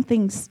sudden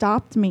something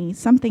stopped me.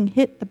 Something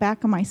hit the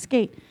back of my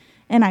skate,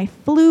 and I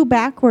flew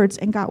backwards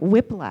and got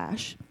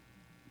whiplash.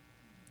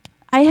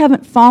 I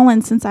haven't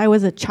fallen since I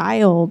was a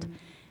child,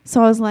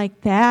 so I was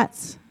like,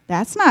 that's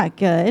not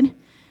good.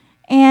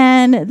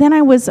 And then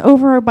I was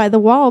over by the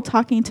wall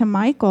talking to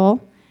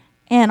Michael,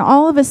 and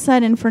all of a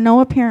sudden, for no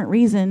apparent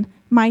reason,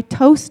 my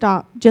toe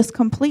stop just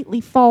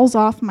completely falls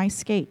off my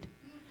skate.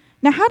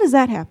 Now, how does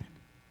that happen?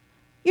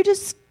 You're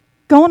just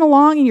going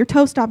along and your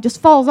toe stop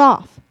just falls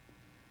off.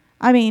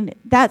 I mean,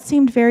 that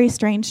seemed very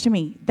strange to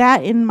me.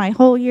 That in my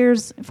whole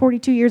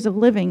 42 years of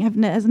living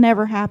has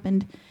never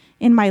happened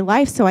in my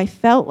life. So I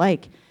felt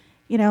like,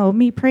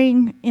 me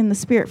praying in the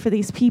Spirit for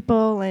these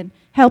people and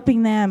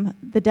helping them,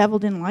 the devil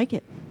didn't like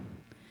it.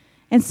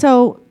 And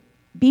so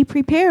be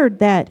prepared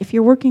that if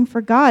you're working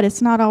for God,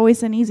 it's not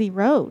always an easy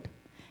road.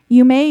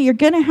 You're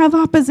going to have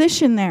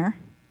opposition there.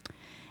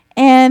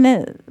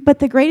 But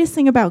the greatest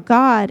thing about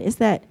God is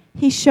that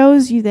He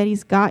shows you that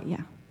He's got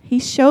you. He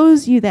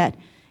shows you that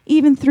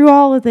even through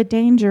all of the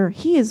danger,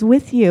 He is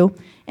with you.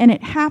 And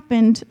it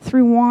happened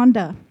through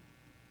Wanda.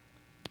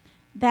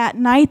 That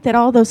night that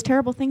all those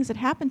terrible things had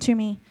happened to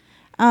me,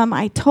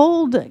 I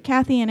told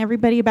Kathy and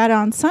everybody about it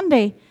on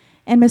Sunday,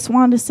 and Miss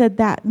Wanda said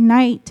that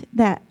night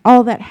that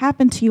all that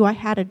happened to you, I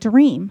had a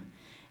dream.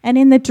 And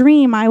in the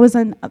dream, I was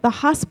in the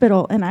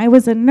hospital, and I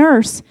was a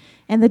nurse,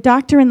 and the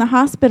doctor in the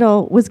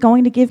hospital was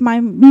going to give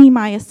me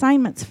my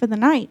assignments for the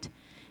night.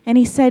 And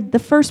he said, the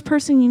first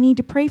person you need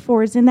to pray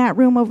for is in that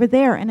room over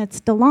there, and it's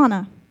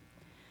Delana.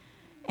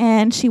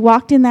 And she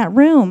walked in that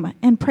room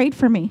and prayed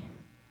for me.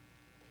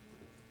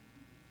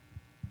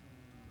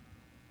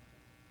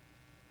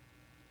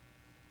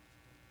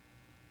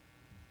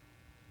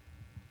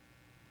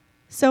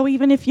 So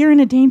even if you're in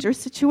a dangerous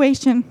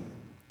situation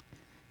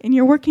and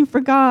you're working for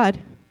God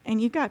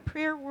and you've got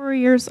prayer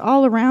warriors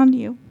all around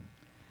you,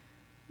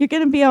 you're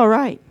going to be all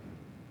right.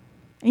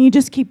 And you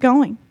just keep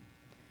going.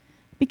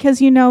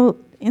 Because in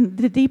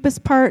the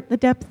deepest part, the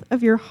depth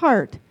of your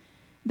heart,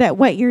 that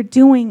what you're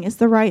doing is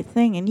the right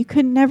thing, and you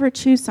could never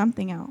choose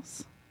something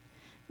else.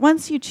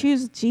 Once you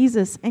choose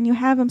Jesus and you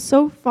have Him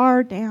so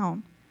far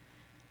down,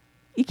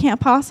 you can't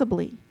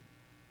possibly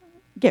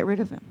get rid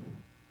of Him.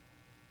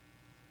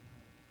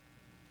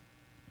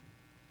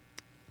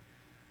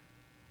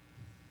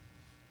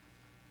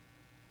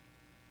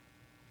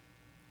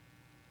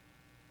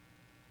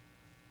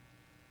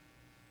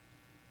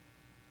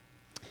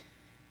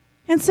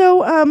 And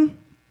so,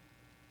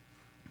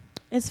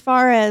 as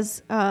far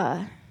as,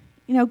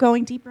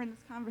 going deeper in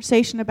this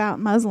conversation about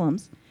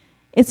Muslims,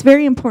 it's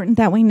very important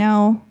that we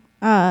know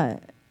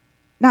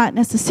not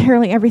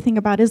necessarily everything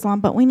about Islam,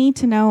 but we need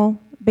to know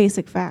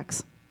basic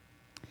facts.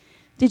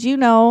 Did you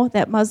know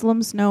that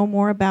Muslims know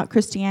more about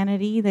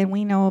Christianity than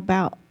we know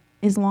about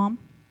Islam?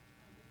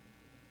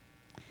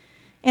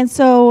 And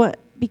so,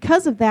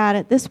 because of that,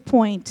 at this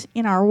point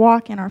in our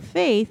walk in our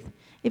faith,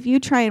 if you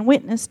try and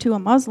witness to a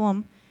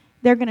Muslim,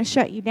 they're going to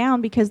shut you down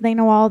because they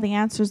know all the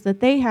answers that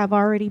they have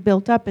already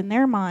built up in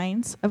their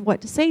minds of what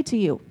to say to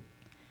you.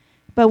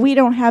 But we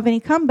don't have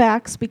any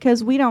comebacks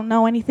because we don't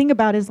know anything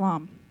about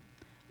Islam,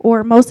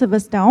 or most of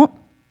us don't.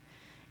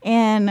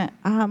 And,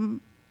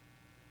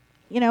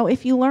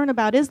 if you learn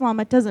about Islam,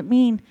 it doesn't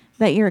mean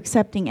that you're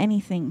accepting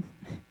anything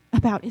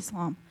about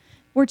Islam.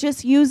 We're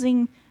just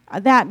using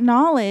that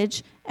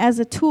knowledge as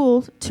a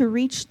tool to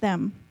reach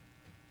them.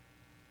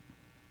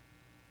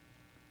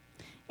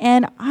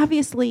 And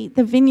obviously,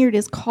 the vineyard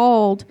is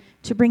called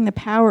to bring the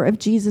power of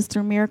Jesus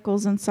through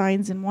miracles and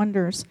signs and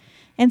wonders.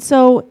 And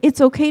so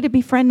it's okay to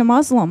befriend a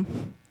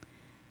Muslim.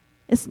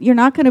 You're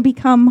not going to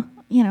become,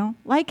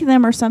 like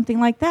them or something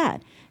like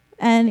that.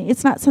 And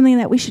it's not something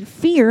that we should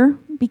fear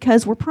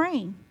because we're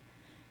praying.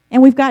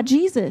 And we've got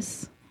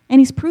Jesus.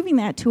 And He's proving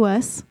that to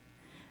us,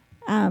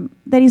 that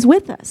He's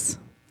with us.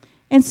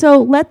 And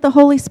so let the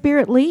Holy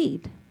Spirit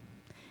lead.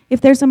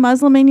 If there's a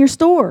Muslim in your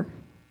store,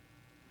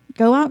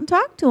 go out and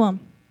talk to him.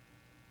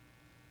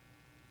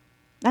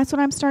 That's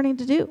what I'm starting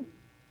to do.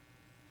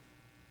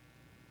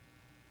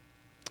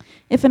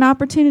 If an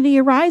opportunity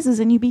arises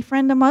and you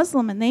befriend a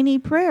Muslim and they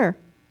need prayer,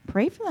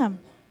 pray for them.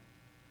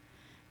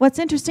 What's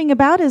interesting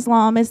about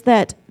Islam is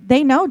that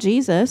they know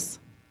Jesus.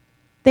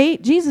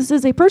 Jesus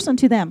is a person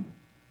to them.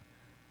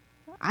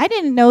 I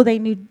didn't know they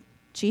knew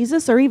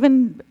Jesus or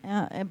even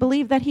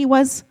believe that He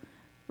was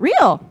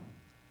real.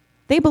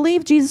 They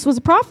believe Jesus was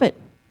a prophet.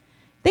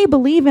 They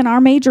believe in our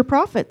major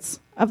prophets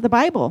of the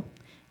Bible.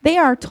 They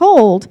are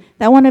told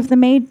that one of the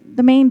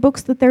main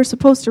books that they're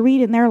supposed to read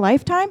in their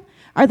lifetime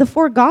are the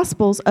 4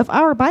 Gospels of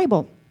our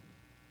Bible.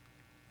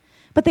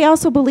 But they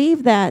also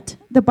believe that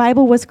the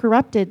Bible was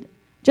corrupted,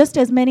 just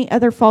as many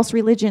other false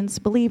religions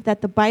believe that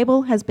the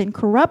Bible has been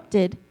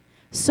corrupted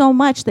so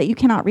much that you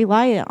cannot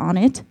rely on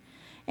it.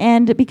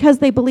 And because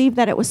they believe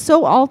that it was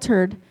so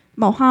altered,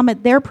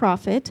 Muhammad, their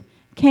prophet,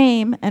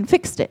 came and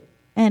fixed it,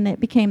 and it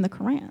became the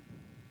Quran.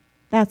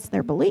 That's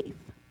their belief.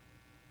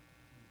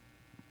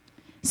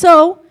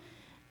 So,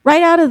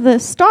 right out of the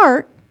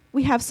start,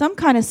 we have some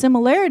kind of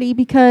similarity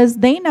because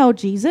they know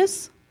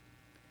Jesus.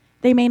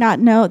 They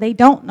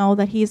don't know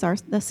that he's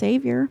the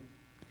Savior,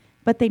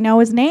 but they know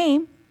his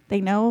name.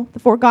 They know the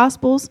 4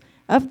 Gospels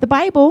of the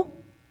Bible.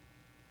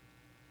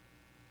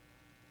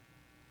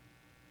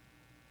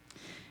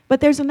 But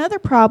there's another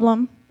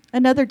problem,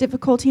 another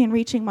difficulty in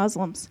reaching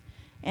Muslims,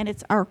 and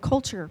it's our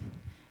culture.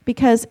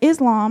 Because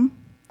Islam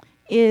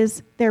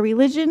is their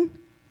religion,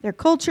 their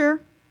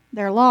culture,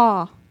 their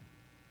law.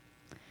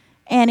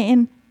 And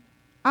in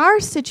our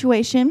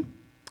situation,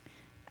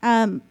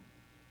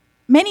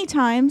 many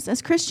times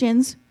as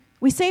Christians,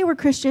 we say we're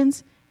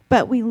Christians,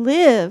 but we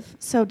live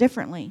so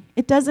differently.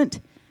 It doesn't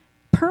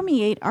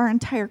permeate our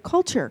entire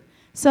culture.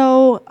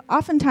 So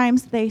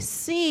oftentimes they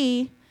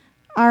see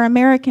our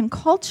American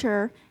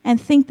culture and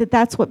think that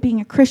that's what being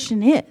a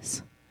Christian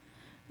is.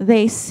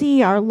 They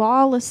see our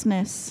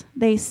lawlessness.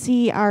 They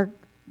see our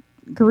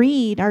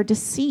greed, our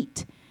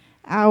deceit,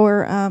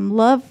 our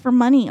love for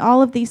money,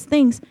 all of these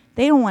things.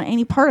 They don't want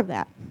any part of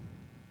that.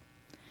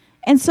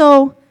 And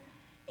so,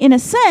 in a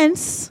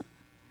sense,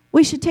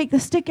 we should take the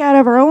stick out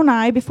of our own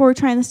eye before we're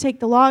trying to take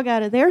the log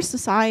out of their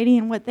society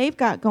and what they've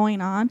got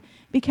going on,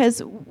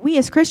 because we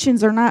as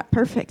Christians are not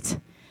perfect.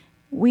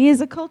 We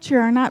as a culture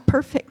are not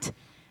perfect.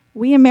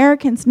 We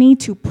Americans need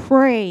to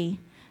pray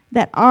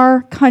that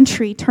our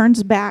country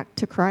turns back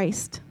to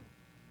Christ.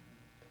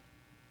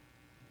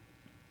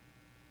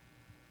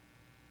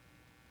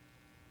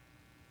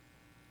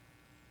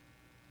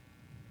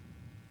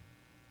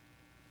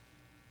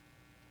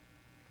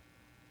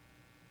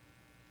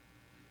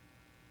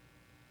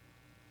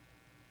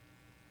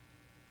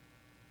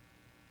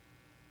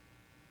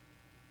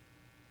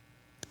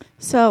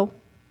 So,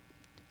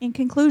 in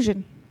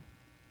conclusion,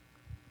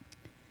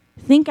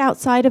 think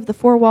outside of the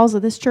 4 walls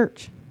of this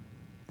church.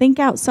 Think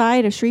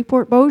outside of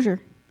Shreveport-Bossier.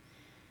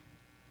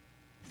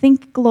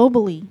 Think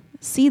globally.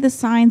 See the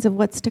signs of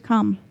what's to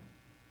come.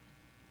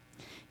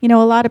 You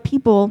know, a lot of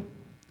people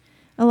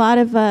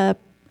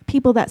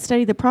that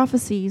study the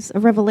prophecies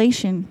of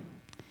Revelation,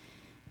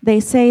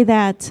 they say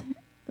that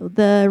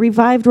the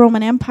revived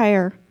Roman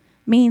Empire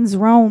means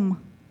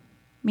Rome,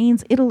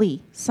 means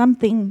Italy.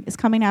 Something is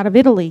coming out of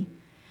Italy.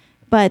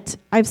 But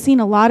I've seen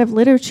a lot of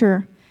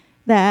literature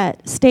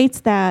that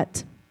states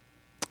that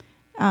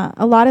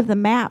a lot of the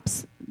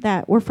maps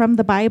that were from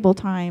the Bible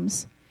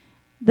times,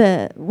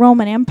 the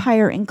Roman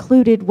Empire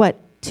included what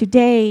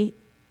today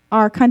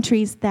are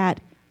countries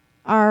that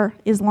are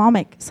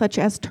Islamic, such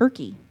as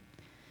Turkey.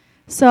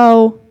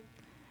 So,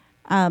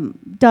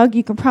 Doug,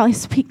 you can probably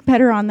speak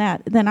better on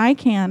that than I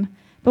can.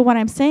 But what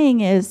I'm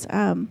saying is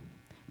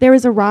there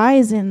is a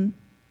rise in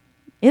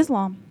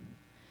Islam,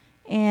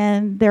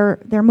 and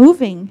they're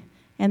moving.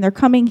 And they're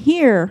coming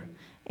here,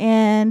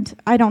 and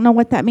I don't know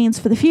what that means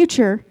for the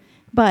future,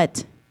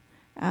 but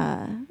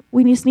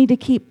we just need to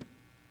keep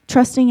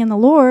trusting in the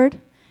Lord,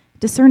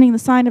 discerning the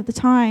sign of the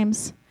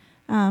times,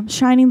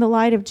 shining the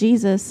light of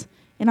Jesus,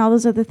 and all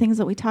those other things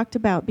that we talked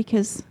about,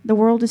 because the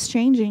world is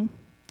changing.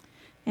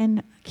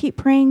 And keep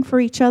praying for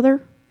each other.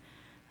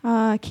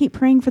 Keep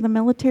praying for the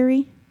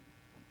military.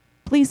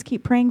 Please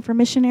keep praying for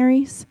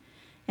missionaries,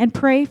 and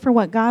pray for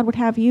what God would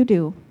have you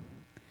do.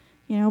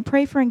 You know,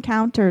 pray for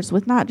encounters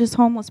with not just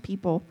homeless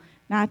people,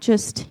 not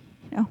just,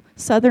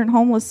 southern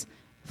homeless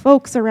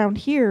folks around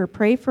here.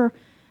 Pray for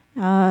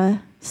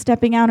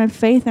stepping out in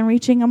faith and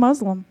reaching a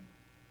Muslim.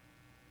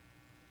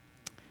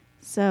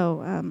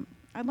 So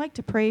I'd like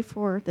to pray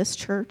for this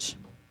church.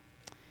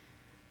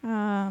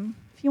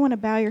 If you want to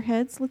bow your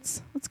heads,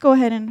 let's go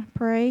ahead and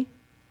pray.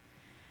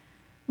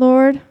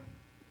 Lord,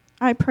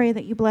 I pray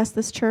that you bless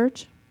this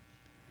church.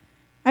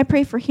 I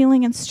pray for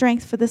healing and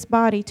strength for this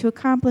body to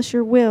accomplish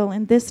your will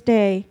in this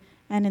day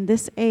and in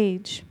this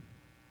age.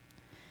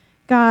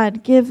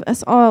 God, give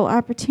us all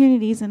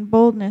opportunities and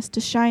boldness to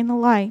shine the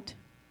light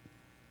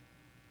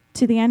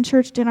to the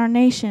unchurched in our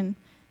nation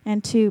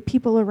and to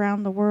people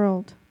around the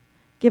world.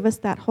 Give us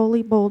that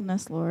holy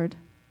boldness, Lord.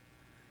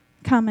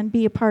 Come and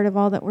be a part of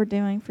all that we're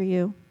doing for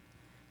you.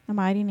 In the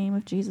mighty name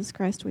of Jesus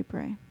Christ we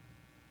pray.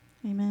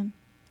 Amen.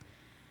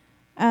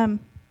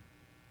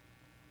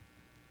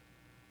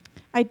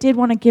 I did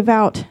want to give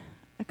out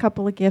a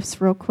couple of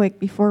gifts real quick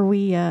before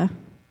we have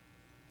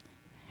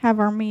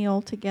our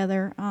meal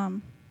together.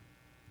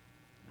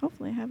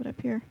 Hopefully I have it up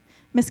here.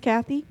 Miss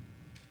Kathy,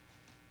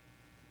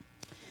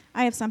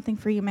 I have something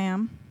for you,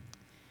 ma'am.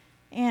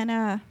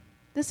 And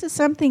this is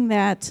something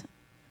that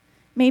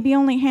maybe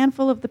only a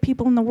handful of the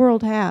people in the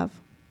world have.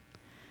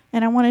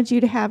 And I wanted you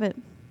to have it.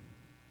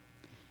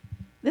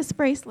 This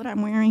bracelet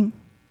I'm wearing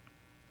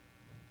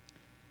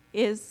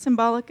is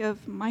symbolic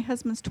of my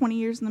husband's 20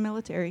 years in the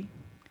military.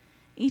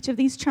 Each of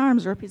these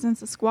charms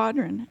represents a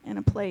squadron and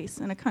a place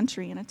and a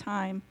country and a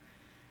time.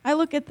 I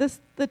look at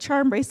the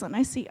charm bracelet and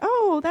I see,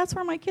 oh, that's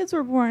where my kids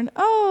were born.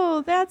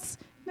 Oh, that's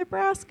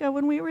Nebraska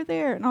when we were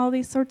there, and all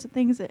these sorts of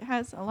things. It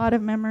has a lot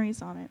of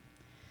memories on it.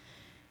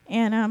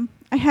 And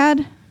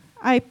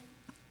I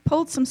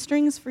pulled some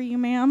strings for you,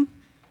 ma'am,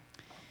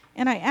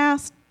 and I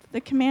asked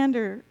the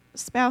commander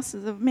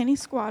spouses of many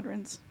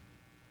squadrons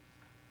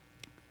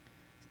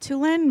to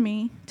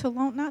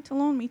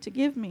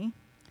give me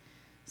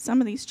some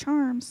of these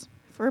charms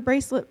for a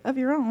bracelet of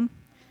your own.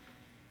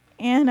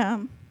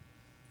 And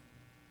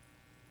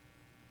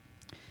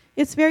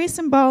it's very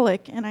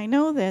symbolic, and I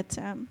know that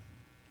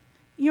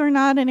you're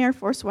not an Air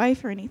Force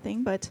wife or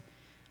anything, but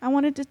I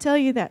wanted to tell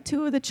you that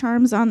 2 of the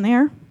charms on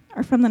there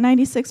are from the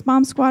 96th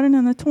Bomb Squadron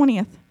and the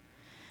 20th.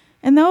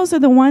 And those are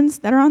the ones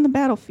that are on the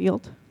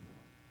battlefield.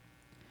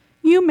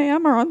 You,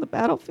 ma'am, are on the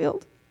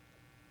battlefield.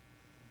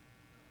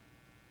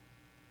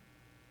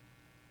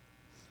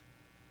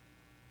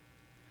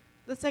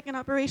 The 2nd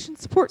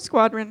Operations Support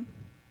Squadron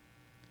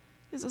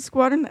is a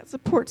squadron that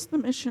supports the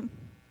mission.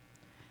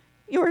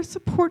 You are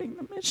supporting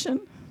the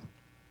mission.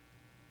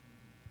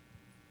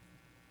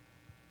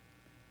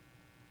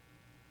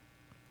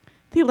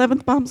 The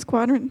 11th Bomb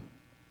Squadron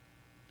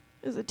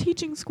is a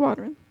teaching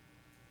squadron.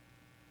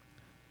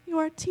 You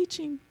are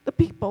teaching the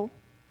people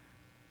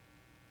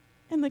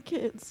and the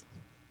kids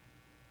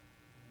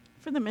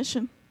for the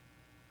mission.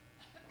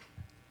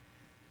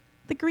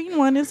 The green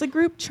one is a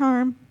group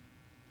charm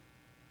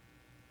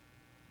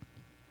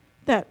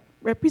that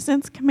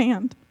represents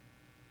command.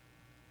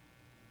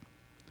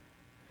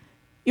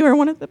 You are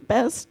one of the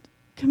best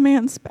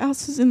command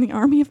spouses in the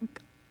army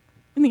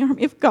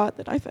of God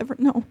that I've ever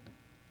known.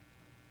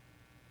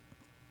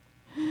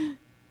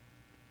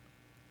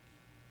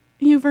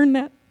 You've earned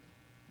that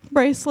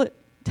bracelet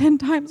 10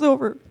 times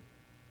over.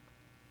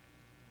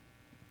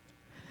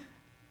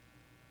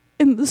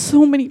 And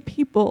so many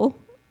people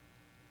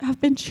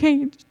have been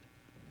changed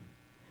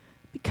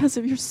because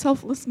of your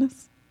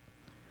selflessness.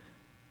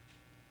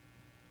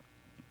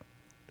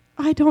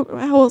 I don't know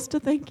how else to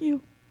thank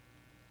you.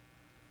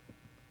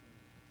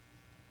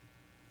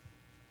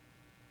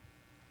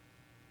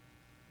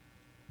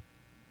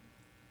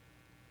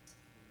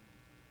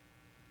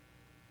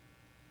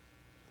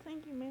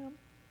 Thank you, ma'am.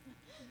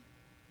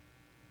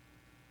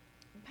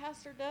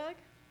 Pastor Doug,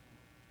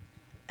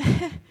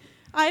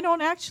 I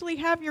don't actually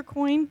have your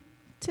coin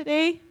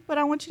today, but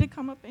I want you to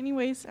come up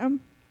anyways.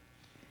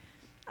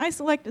 I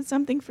selected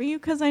something for you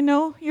because I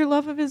know your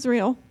love of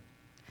Israel.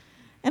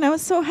 And I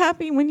was so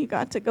happy when you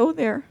got to go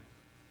there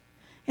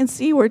and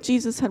see where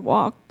Jesus had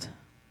walked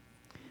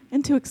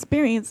and to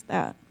experience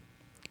that.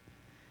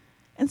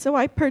 And so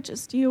I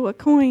purchased you a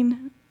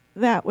coin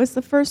that was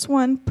the first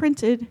one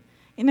printed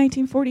in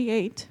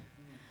 1948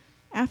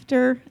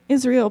 after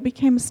Israel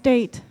became a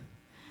state.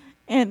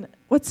 And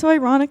what's so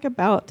ironic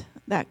about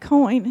that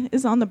coin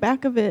is on the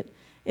back of it,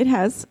 it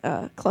has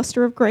a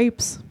cluster of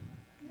grapes.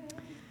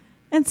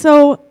 And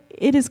so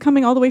it is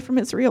coming all the way from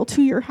Israel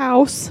to your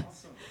house.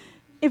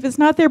 If it's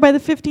not there by the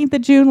 15th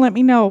of June, let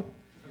me know.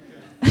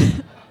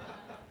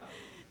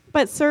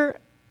 But sir,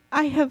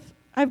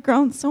 I've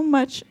grown so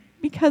much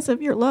because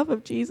of your love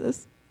of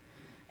Jesus.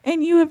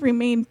 And you have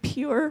remained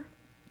pure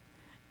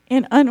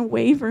and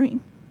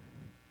unwavering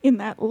in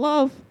that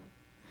love.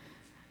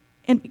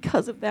 And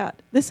because of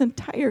that, this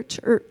entire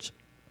church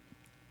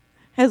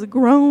has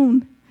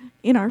grown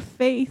in our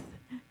faith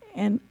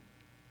and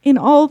in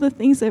all the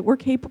things that we're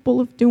capable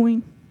of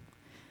doing.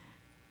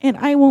 And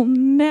I will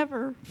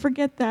never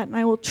forget that, and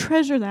I will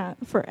treasure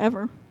that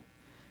forever.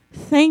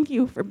 Thank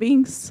you for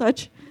being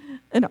such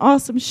an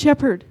awesome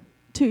shepherd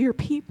to your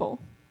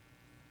people.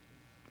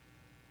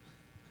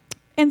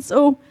 And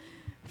so,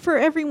 for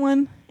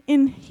everyone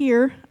in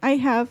here, I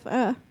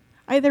have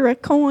either a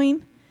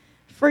coin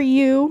for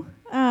you.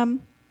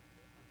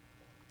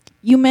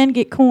 You men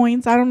get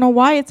coins. I don't know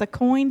why it's a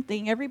coin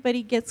thing.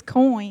 Everybody gets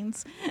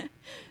coins.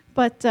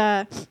 But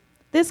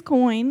this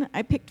coin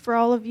I picked for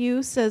all of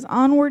you says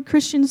Onward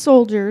Christian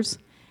Soldiers.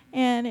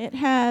 And it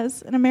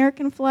has an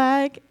American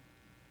flag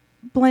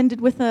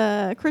blended with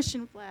a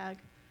Christian flag.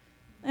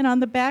 And on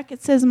the back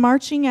it says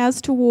Marching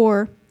as to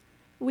War.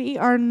 We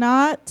are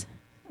not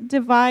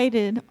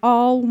divided,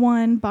 all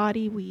one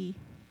body we.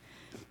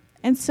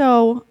 And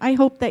so I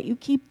hope that you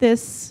keep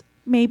this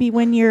maybe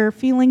when you're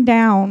feeling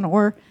down,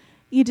 or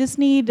you just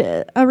need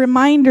a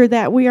reminder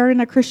that we are in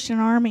a Christian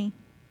army,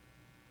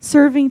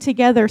 serving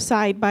together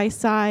side by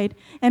side,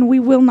 and we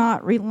will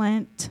not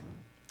relent.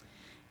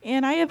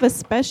 And I have a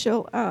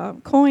special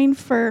coin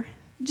for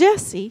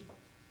Jesse.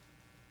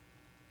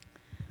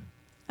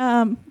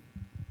 Your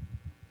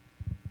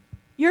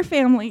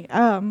family,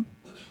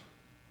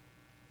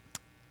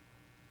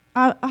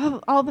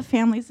 all the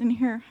families in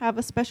here have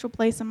a special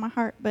place in my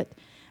heart, but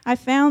I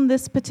found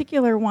this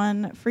particular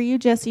one for you,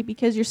 Jesse,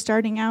 because you're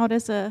starting out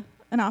as an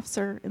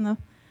officer in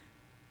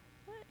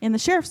the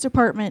sheriff's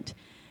department.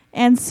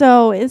 And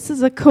so this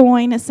is a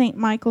coin, a St.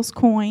 Michael's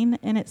coin,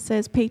 and it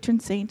says patron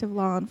saint of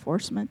law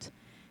enforcement,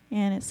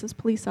 and it says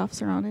police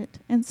officer on it.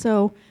 And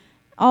so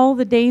all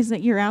the days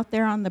that you're out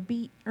there on the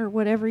beat or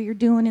whatever you're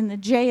doing in the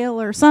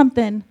jail or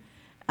something,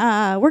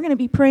 we're going to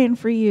be praying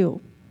for you.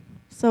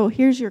 So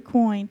here's your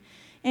coin.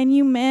 And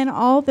you men,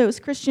 all those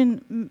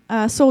Christian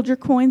soldier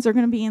coins are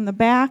going to be in the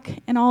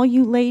back. And all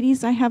you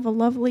ladies, I have a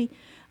lovely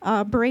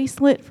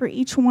bracelet for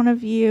each one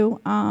of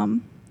you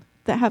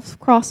that have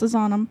crosses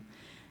on them.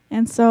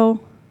 And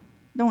so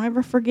don't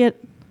ever forget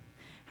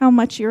how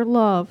much you're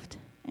loved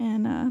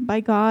and by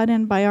God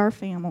and by our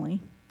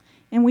family.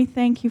 And we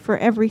thank you for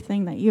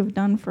everything that you've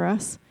done for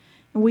us.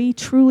 We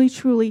truly,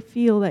 truly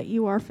feel that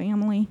you are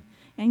family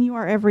and you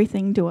are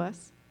everything to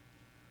us.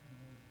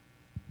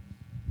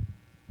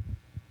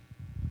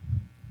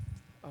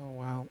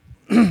 Wow.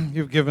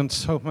 You've given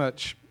so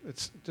much.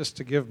 It's just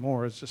to give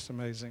more is just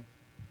amazing.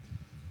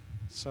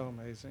 So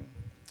amazing.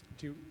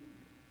 Do you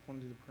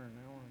want to do the prayer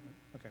now?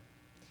 Or okay.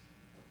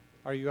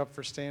 Are you up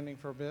for standing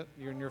for a bit,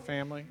 you and your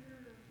family?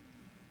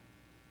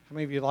 How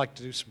many of you like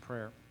to do some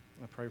prayer?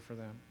 I pray for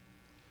them.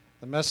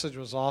 The message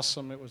was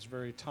awesome. It was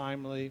very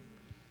timely.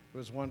 It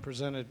was one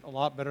presented a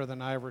lot better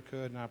than I ever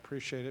could, and I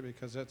appreciate it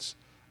because it's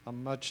a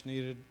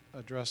much-needed,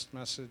 addressed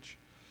message,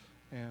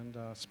 and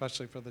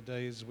especially for the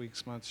days,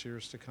 weeks, months,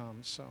 years to come.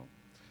 So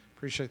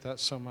appreciate that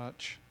so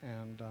much,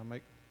 and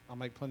I'll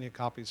make plenty of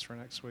copies for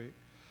next week.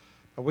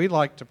 But we'd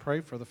like to pray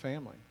for the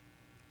family,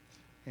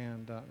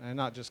 and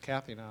not just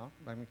Kathy now.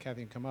 I mean,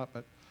 Kathy can come up,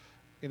 but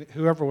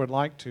whoever would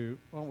like to,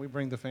 why don't we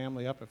bring the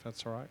family up if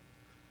that's all right?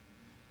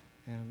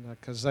 And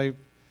because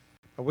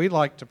we'd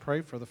like to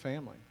pray for the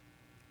family,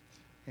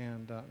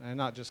 and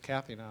not just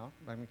Kathy now.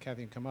 I mean,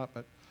 Kathy can come up,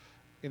 but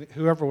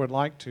whoever would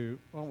like to,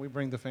 why don't we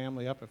bring the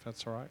family up if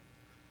that's all right?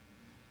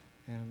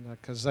 And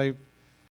because